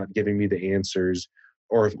doctor's not giving me the answers,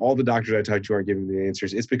 or if all the doctors I talk to aren't giving me the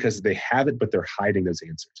answers, it's because they have it, but they're hiding those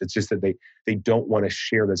answers. It's just that they don't want to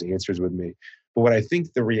share those answers with me. But what I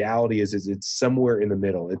think the reality is it's somewhere in the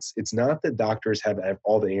middle. It's not that doctors have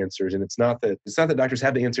all the answers, and it's not that doctors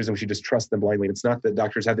have the answers and we should just trust them blindly. It's not that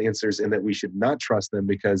doctors have the answers and that we should not trust them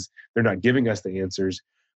because they're not giving us the answers.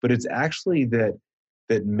 But it's actually that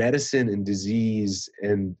medicine and disease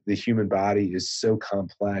and the human body is so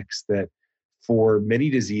complex that for many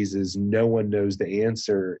diseases, no one knows the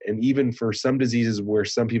answer. And even for some diseases where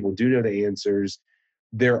some people do know the answers,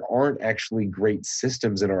 there aren't actually great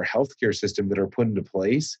systems in our healthcare system that are put into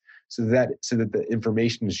place so that the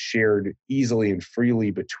information is shared easily and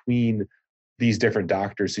freely between these different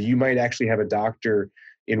doctors. So you might actually have a doctor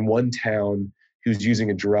in one town who's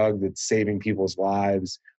using a drug that's saving people's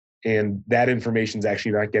lives, and that information is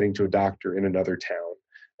actually not getting to a doctor in another town.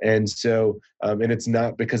 And so, and it's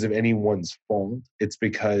not because of anyone's fault. It's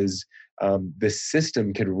because the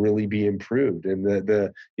system could really be improved.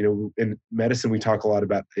 And in medicine, we talk a lot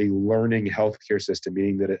about a learning healthcare system,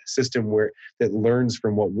 meaning that a system that learns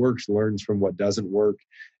from what works, learns from what doesn't work,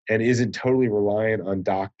 and isn't totally reliant on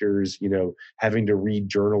doctors, having to read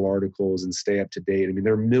journal articles and stay up to date. I mean,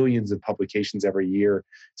 there are millions of publications every year,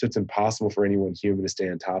 so it's impossible for anyone human to stay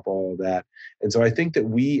on top of all of that. And so I think that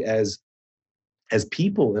we as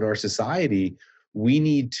people in our society, we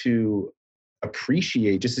need to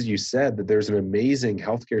appreciate, just as you said, that there's an amazing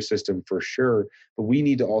healthcare system for sure, but we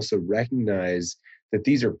need to also recognize that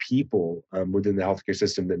these are people within the healthcare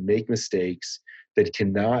system that make mistakes, that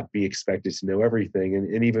cannot be expected to know everything.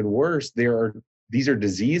 And even worse, these are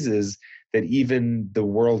diseases that even the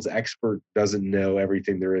world's expert doesn't know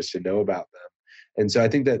everything there is to know about them. And so I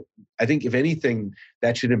think if anything,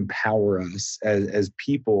 that should empower us as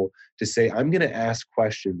people to say, I'm going to ask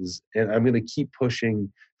questions and I'm going to keep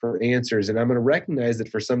pushing for answers. And I'm going to recognize that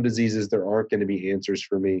for some diseases, there aren't going to be answers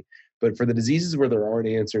for me. But for the diseases where there aren't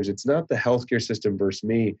answers, it's not the healthcare system versus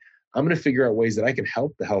me. I'm going to figure out ways that I can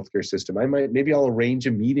help the healthcare system. Maybe I'll arrange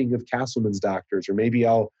a meeting of Castleman's doctors, or maybe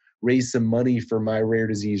I'll raise some money for my rare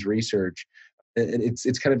disease research. And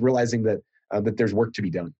it's kind of realizing that there's work to be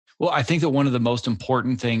done. Well, I think that one of the most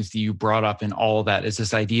important things that you brought up in all of that is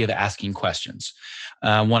this idea of asking questions.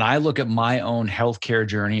 When I look at my own healthcare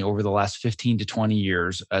journey over the last 15 to 20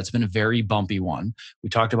 years, it's been a very bumpy one. We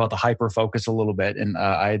talked about the hyperfocus a little bit, and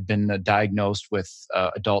I had been diagnosed with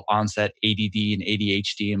adult onset ADD and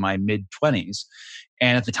ADHD in my mid-20s.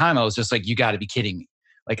 And at the time, I was just like, you got to be kidding me.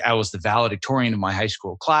 Like, I was the valedictorian of my high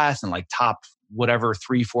school class and like top whatever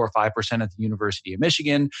 3, 4, 5% at the University of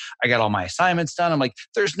Michigan. I got all my assignments done. I'm like,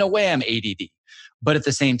 there's no way I'm ADD. But at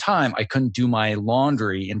the same time, I couldn't do my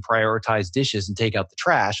laundry and prioritize dishes and take out the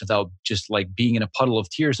trash without just like being in a puddle of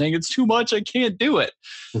tears saying, it's too much, I can't do it.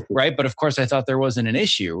 Right. But of course, I thought there wasn't an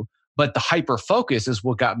issue. But the hyper focus is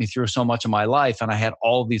what got me through so much of my life. And I had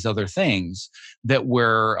all these other things that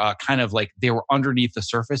were kind of like they were underneath the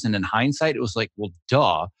surface. And in hindsight, it was like, well,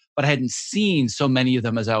 duh. But I hadn't seen so many of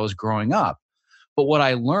them as I was growing up. But what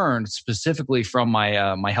I learned specifically from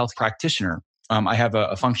my health practitioner, I have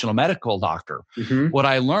a functional medical doctor. Mm-hmm. What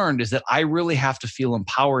I learned is that I really have to feel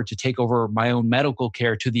empowered to take over my own medical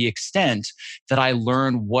care to the extent that I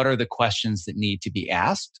learn what are the questions that need to be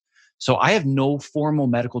asked. So I have no formal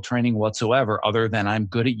medical training whatsoever other than I'm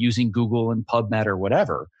good at using Google and PubMed or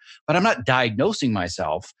whatever. But I'm not diagnosing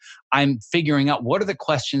myself. I'm figuring out what are the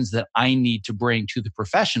questions that I need to bring to the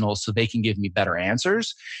professionals so they can give me better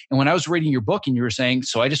answers. And when I was reading your book and you were saying,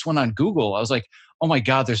 so I just went on Google, I was like, oh my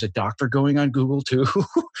God, there's a doctor going on Google too.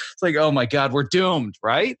 It's like, oh my God, we're doomed,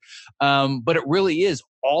 right? But it really is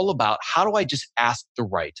all about how do I just ask the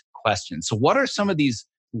right questions? So what are some of these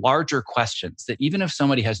larger questions that even if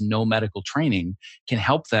somebody has no medical training can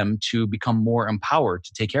help them to become more empowered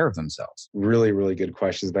to take care of themselves? Really, really good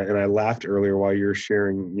questions. And I laughed earlier while you were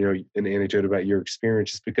sharing, an anecdote about your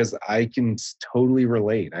experience, just because I can totally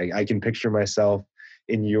relate. I can picture myself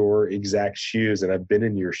in your exact shoes, and I've been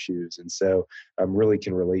in your shoes. And so I really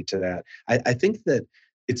can relate to that. I think that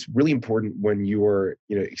it's really important when you are,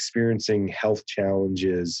 experiencing health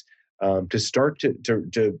challenges to start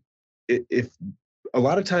to if a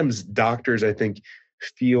lot of times doctors, I think,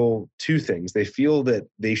 feel two things. They feel that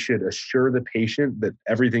they should assure the patient that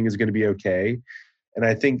everything is going to be okay. And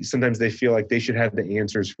I think sometimes they feel like they should have the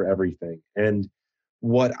answers for everything. And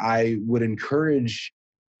what I would encourage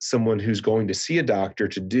someone who's going to see a doctor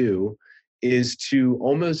to do is to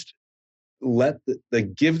almost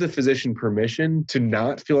give the physician permission to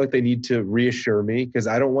not feel like they need to reassure me, because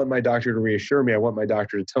I don't want my doctor to reassure me. I want my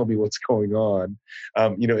doctor to tell me what's going on.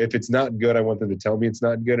 If it's not good, I want them to tell me it's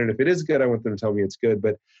not good. And if it is good, I want them to tell me it's good.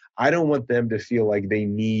 But I don't want them to feel like they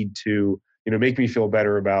need to, make me feel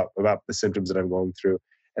better about the symptoms that I'm going through.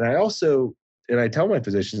 And I tell my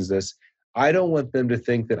physicians this, I don't want them to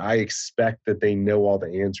think that I expect that they know all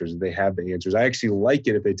the answers and they have the answers. I actually like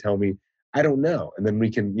it if they tell me, I don't know. And then we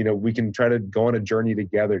can try to go on a journey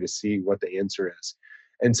together to see what the answer is.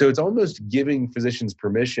 And so it's almost giving physicians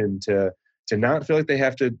permission to not feel like they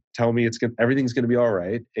have to tell me everything's going to be all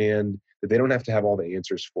right, and that they don't have to have all the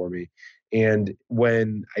answers for me. And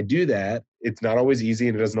when I do that, it's not always easy,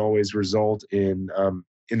 and it doesn't always result in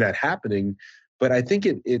that happening. But I think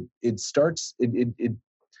it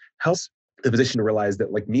helps the physician to realize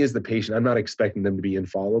that, like me as the patient, I'm not expecting them to be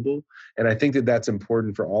infallible. And I think that that's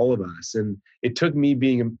important for all of us. And it took me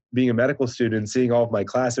being a medical student, seeing all of my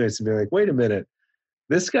classmates and being like, wait a minute,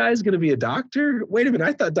 this guy's going to be a doctor? Wait a minute.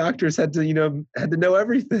 I thought doctors had to, had to know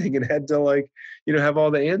everything and had to have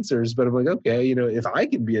all the answers. But I'm like, okay, if I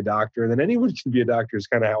can be a doctor, then anyone can be a doctor is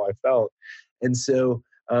kind of how I felt. And so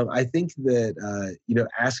I think that,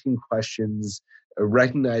 asking questions,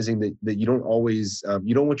 recognizing that you don't always,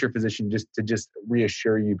 you don't want your physician just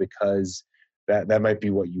reassure you because that might be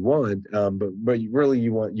what you want. But you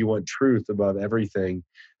want truth above everything.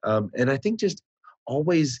 And I think just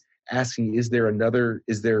always asking, is there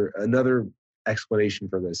another explanation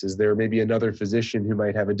for this? Is there maybe another physician who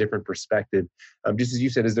might have a different perspective? Just as you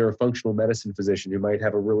said, is there a functional medicine physician who might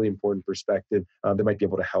have a really important perspective that might be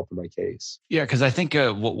able to help in my case? Yeah, because I think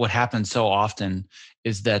what happens so often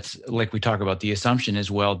is that, like we talk about, the assumption is,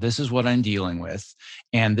 well, this is what I'm dealing with,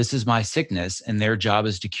 and this is my sickness, and their job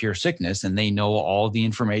is to cure sickness, and they know all the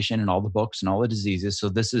information and all the books and all the diseases, so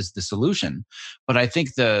this is the solution. But I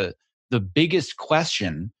think the biggest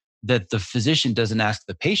question that the physician doesn't ask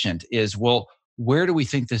the patient is, well, where do we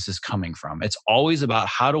think this is coming from? It's always about,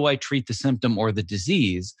 how do I treat the symptom or the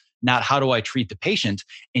disease, not how do I treat the patient?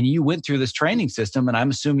 And you went through this training system, and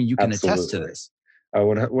I'm assuming you can attest to this.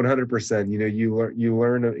 100%. You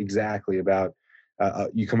learn exactly about,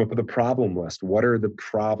 you come up with a problem list. What are the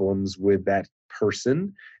problems with that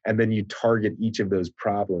person? And then you target each of those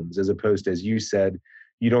problems, as opposed to, as you said,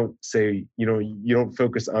 you don't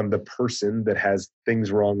focus on the person that has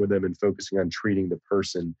things wrong with them and focusing on treating the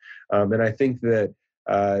person. And I think that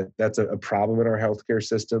that's a problem in our healthcare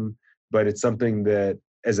system, but it's something that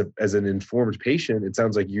as an informed patient, it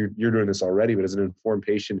sounds like you're doing this already, but as an informed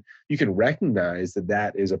patient, you can recognize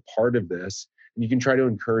that is a part of this. And you can try to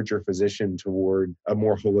encourage your physician toward a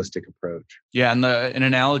more holistic approach. Yeah, and an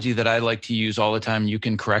analogy that I like to use all the time, you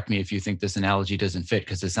can correct me if you think this analogy doesn't fit,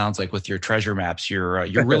 because it sounds like with your treasure maps, you're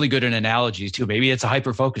really good at analogies too. Maybe it's a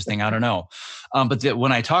hyper-focus thing, I don't know. But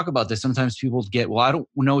when I talk about this, sometimes people get, well, I don't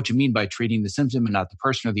know what you mean by treating the symptom and not the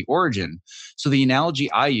person or the origin. So the analogy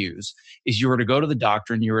I use is, you were to go to the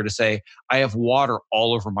doctor and you were to say, I have water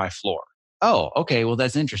all over my floor. Oh, okay, well,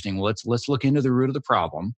 that's interesting. Well, let's look into the root of the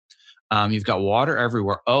problem. You've got water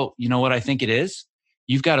everywhere. Oh, you know what I think it is?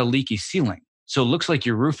 You've got a leaky ceiling. So it looks like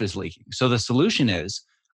your roof is leaking. So the solution is,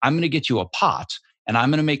 I'm going to get you a pot and I'm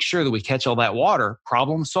going to make sure that we catch all that water.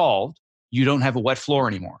 Problem solved. You don't have a wet floor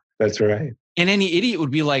anymore. That's right. And any idiot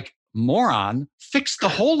would be like, moron, fix the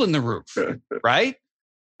hole in the roof, right?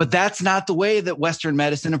 But that's not the way that Western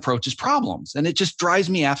medicine approaches problems. And it just drives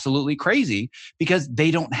me absolutely crazy, because they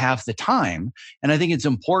don't have the time. And I think it's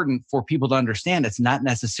important for people to understand, it's not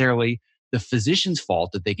necessarily the physician's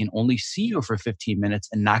fault that they can only see you for 15 minutes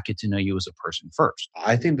and not get to know you as a person first.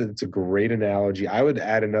 I think that it's a great analogy. I would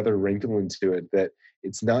add another wrinkle into it, that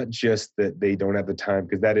it's not just that they don't have the time,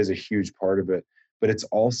 because that is a huge part of it, but it's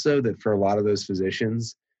also that for a lot of those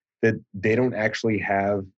physicians, that they don't actually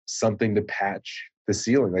have something to patch the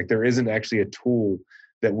ceiling. Like, there isn't actually a tool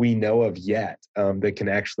that we know of yet that can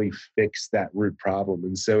actually fix that root problem.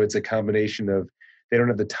 And so it's a combination of, they don't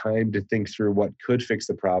have the time to think through what could fix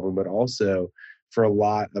the problem, but also for a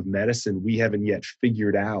lot of medicine, we haven't yet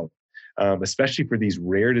figured out, especially for these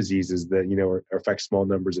rare diseases that, affect small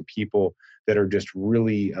numbers of people, that are just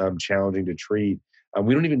really challenging to treat.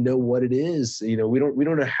 We don't even know what it is. We don't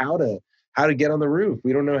know how to get on the roof.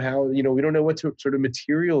 We don't know how, we don't know what sort of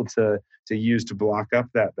material to use to block up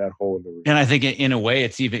that hole in the roof. And I think in a way,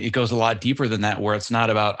 it goes a lot deeper than that, where it's not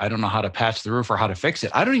about, I don't know how to patch the roof or how to fix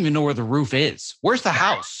it. I don't even know where the roof is. Where's the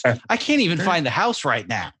house? I can't even find the house right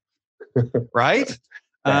now. Right?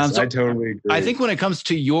 Yes, I totally agree. I think when it comes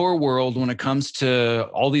to your world, when it comes to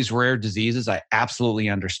all these rare diseases, I absolutely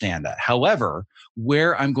understand that. However,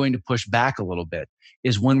 where I'm going to push back a little bit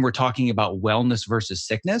is when we're talking about wellness versus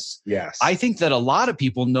sickness. Yes. I think that a lot of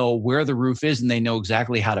people know where the roof is and they know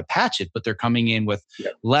exactly how to patch it, but they're coming in with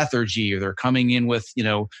lethargy, or they're coming in with,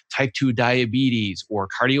 type 2 diabetes or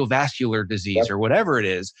cardiovascular disease or whatever it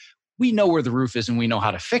is. We know where the roof is and we know how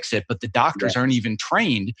to fix it, but the doctors aren't even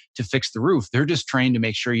trained to fix the roof. They're just trained to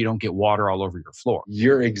make sure you don't get water all over your floor.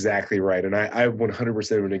 You're exactly right. And I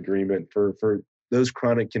 100% am in agreement for those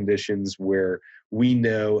chronic conditions where we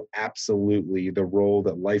know absolutely the role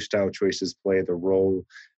that lifestyle choices play, the role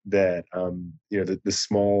that, the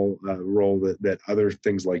small role that other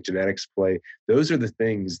things like genetics play. Those are the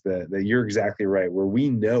things that you're exactly right, where we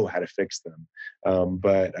know how to fix them.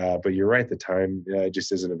 But you're right, the time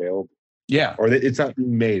just isn't available. Yeah. Or it's not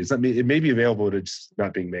being made. It may be available, but it's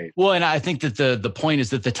not being made. Well, and I think that the point is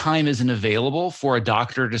that the time isn't available for a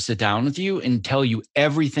doctor to sit down with you and tell you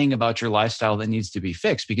everything about your lifestyle that needs to be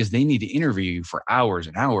fixed, because they need to interview you for hours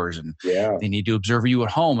and hours, and they need to observe you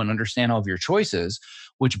at home and understand all of your choices.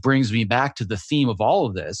 which brings me back to the theme of all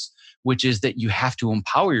of this, which is that you have to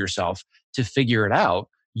empower yourself to figure it out.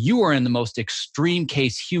 You are in the most extreme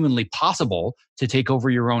case humanly possible to take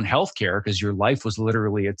over your own healthcare because your life was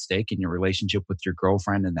literally at stake in your relationship with your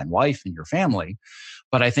girlfriend and then wife and your family.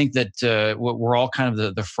 But I think that we're all kind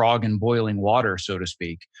of the frog in boiling water, so to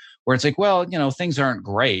speak, where it's like, well, things aren't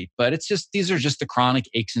great, but it's just, these are just the chronic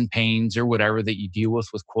aches and pains or whatever that you deal with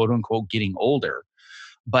quote unquote getting older.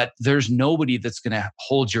 But there's nobody that's going to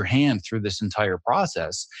hold your hand through this entire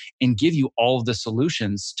process and give you all of the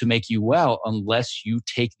solutions to make you well unless you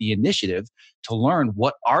take the initiative to learn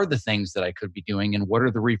what are the things that I could be doing and what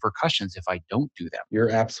are the repercussions if I don't do them.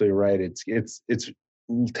 You're absolutely right. It's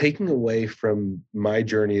taking away from my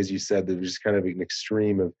journey, as you said, that was just kind of an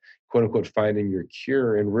extreme of quote unquote finding your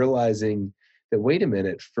cure and realizing that, wait a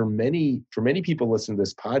minute, for many people listening to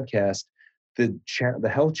this podcast,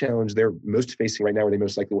 the health challenge they're most facing right now, or they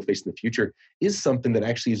most likely will face in the future, is something that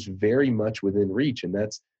actually is very much within reach. And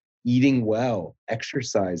that's eating well,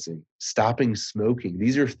 exercising, stopping smoking.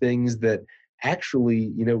 These are things that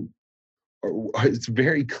actually, it's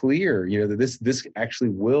very clear, that this actually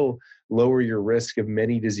will lower your risk of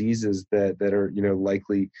many diseases that are,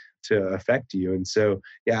 likely to affect you. And so,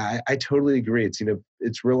 yeah, I totally agree.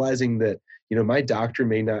 It's realizing that, my doctor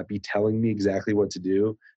may not be telling me exactly what to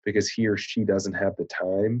do because he or she doesn't have the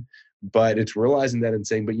time, but it's realizing that and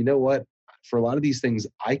saying, but you know what? For a lot of these things,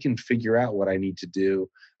 I can figure out what I need to do.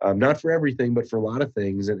 Not for everything, but for a lot of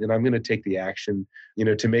things. And I'm going to take the action,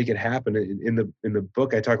 to make it happen. In the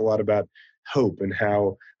book, I talk a lot about hope and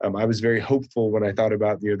how I was very hopeful when I thought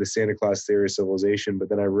about, the Santa Claus theory of civilization. But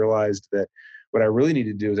then I realized that what I really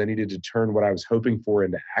needed to do is I needed to turn what I was hoping for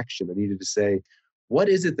into action. I needed to say, what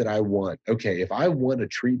is it that I want? Okay, if I want a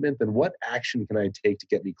treatment, then what action can I take to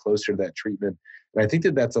get me closer to that treatment? And I think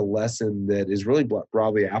that that's a lesson that is really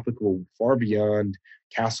broadly applicable far beyond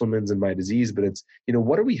Castleman's and my disease. But it's,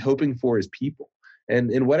 what are we hoping for as people?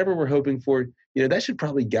 And whatever we're hoping for, that should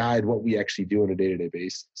probably guide what we actually do on a day-to-day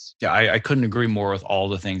basis. Yeah, I couldn't agree more with all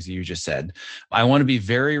the things that you just said. I want to be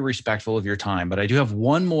very respectful of your time, but I do have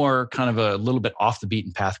one more kind of a little bit off the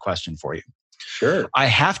beaten path question for you. Sure. I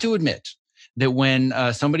have to admit that when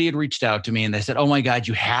somebody had reached out to me and they said, oh my God,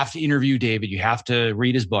 you have to interview David. You have to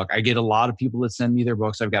read his book. I get a lot of people that send me their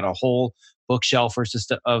books. I've got a whole bookshelf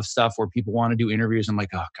of stuff where people want to do interviews. I'm like,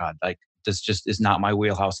 oh God, this just is not my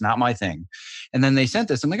wheelhouse, not my thing. And then they sent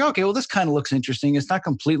this. I'm like, okay, well, this kind of looks interesting. It's not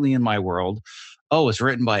completely in my world. Oh, it's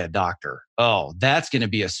written by a doctor. Oh, that's going to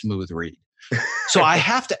be a smooth read. So I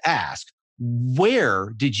have to ask,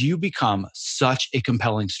 where did you become such a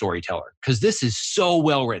compelling storyteller? Because this is so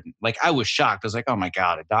well written. Like, I was shocked. I was like, oh my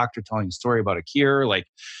God, a doctor telling a story about a cure. Like,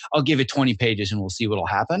 I'll give it 20 pages and we'll see what'll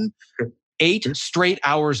happen. 8 straight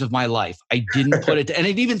hours of my life. I didn't put it, and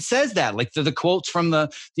it even says that, like the quotes from the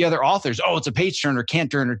other authors. Oh, it's a page turner, can't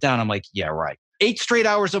turn it down. I'm like, yeah, right. 8 straight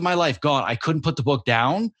hours of my life gone. I couldn't put the book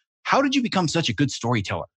down. How did you become such a good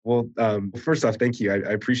storyteller? Well, first off, thank you. I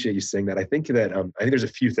appreciate you saying that. I think that I think there's a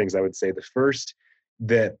few things I would say. The first,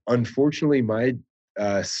 that unfortunately my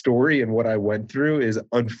story and what I went through is,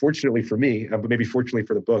 unfortunately for me, but maybe fortunately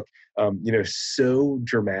for the book, so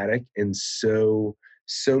dramatic and so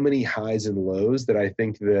many highs and lows that I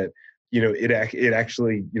think that it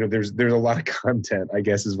actually, there's a lot of content, I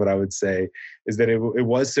guess is what I would say, is that it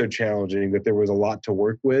was so challenging that there was a lot to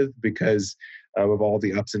work with because of all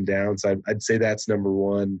the ups and downs. I'd say that's number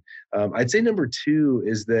one. I'd say number two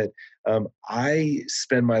is that I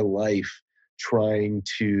spend my life trying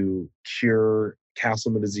to cure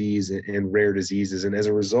Castleman disease and rare diseases. And as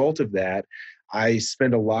a result of that, I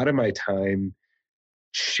spend a lot of my time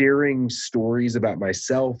sharing stories about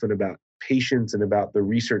myself and about patients and about the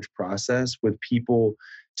research process with people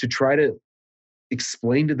to try to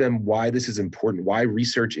explain to them why this is important, why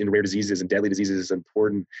research in rare diseases and deadly diseases is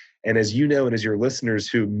important. And as you know, and as your listeners,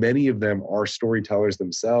 who many of them are storytellers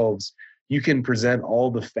themselves, you can present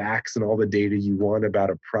all the facts and all the data you want about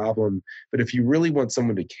a problem. But if you really want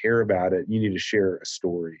someone to care about it, you need to share a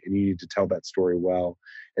story and you need to tell that story well.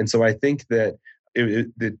 And so I think that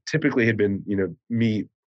it typically had been, me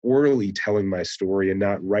orally telling my story and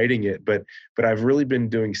not writing it, but I've really been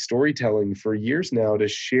doing storytelling for years now to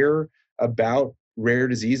share about rare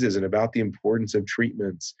diseases and about the importance of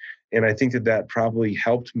treatments. And I think that probably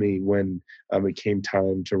helped me when it came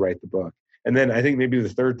time to write the book. And then I think maybe the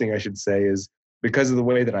third thing I should say is, because of the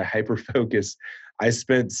way that I hyper-focus, I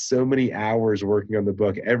spent so many hours working on the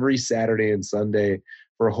book. Every Saturday and Sunday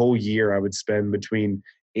for a whole year, I would spend between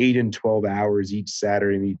 8 and 12 hours each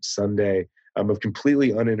Saturday and each Sunday of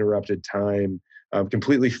completely uninterrupted time,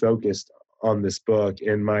 completely focused on this book.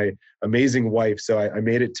 And my amazing wife, so I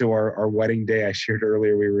made it to our wedding day. I shared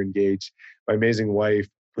earlier we were engaged. My amazing wife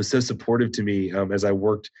was so supportive to me as I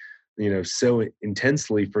worked, so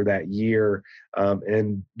intensely for that year.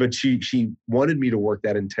 But she wanted me to work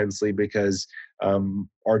that intensely because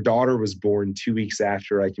our daughter was born 2 weeks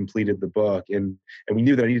after I completed the book, and we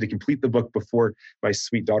knew that I needed to complete the book before my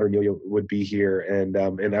sweet daughter Amelia would be here,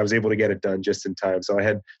 and I was able to get it done just in time. So I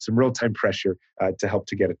had some real time pressure to help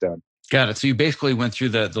to get it done. Got it. So you basically went through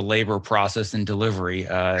the labor process and delivery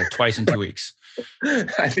twice in 2 weeks.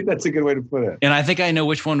 I think that's a good way to put it. And I think I know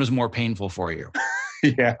which one was more painful for you.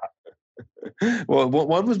 Yeah. Well,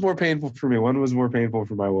 one was more painful for me. One was more painful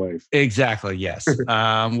for my wife. Exactly. Yes.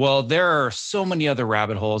 Well, there are so many other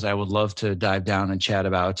rabbit holes I would love to dive down and chat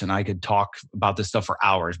about, and I could talk about this stuff for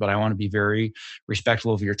hours, but I want to be very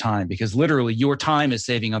respectful of your time because literally your time is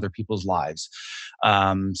saving other people's lives.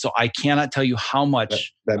 So I cannot tell you how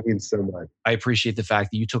much that means so much. I appreciate the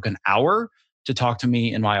fact that you took an hour to talk to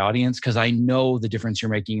me and my audience, because I know the difference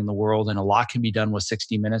you're making in the world, and a lot can be done with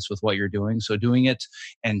 60 minutes with what you're doing. So doing it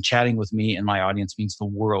and chatting with me and my audience means the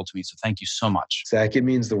world to me. So thank you so much. Zach, it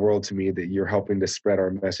means the world to me that you're helping to spread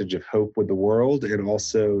our message of hope with the world, and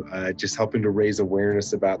also just helping to raise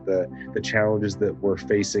awareness about the challenges that we're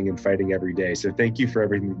facing and fighting every day. So thank you for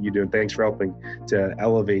everything that you do, and thanks for helping to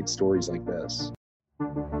elevate stories like this.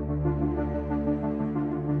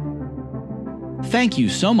 Thank you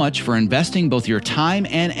so much for investing both your time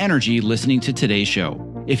and energy listening to today's show.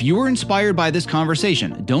 If you were inspired by this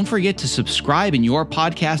conversation, don't forget to subscribe in your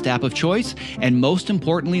podcast app of choice, and most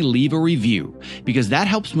importantly, leave a review, because that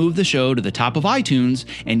helps move the show to the top of iTunes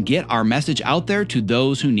and get our message out there to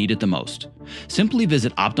those who need it the most. Simply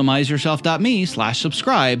visit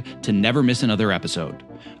optimizeyourself.me/subscribe to never miss another episode.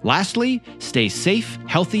 Lastly, stay safe,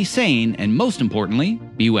 healthy, sane, and most importantly,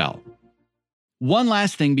 be well. One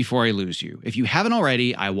last thing before I lose you. If you haven't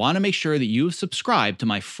already, I want to make sure that you've subscribed to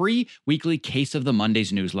my free weekly Case of the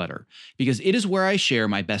Mondays newsletter, because it is where I share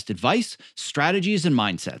my best advice, strategies, and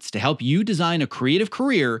mindsets to help you design a creative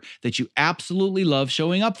career that you absolutely love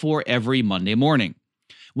showing up for every Monday morning.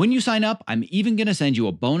 When you sign up, I'm even going to send you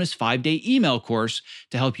a bonus 5-day email course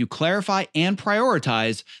to help you clarify and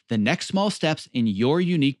prioritize the next small steps in your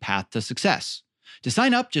unique path to success. To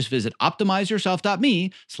sign up, just visit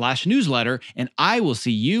optimizeyourself.me/newsletter, and I will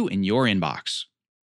see you in your inbox.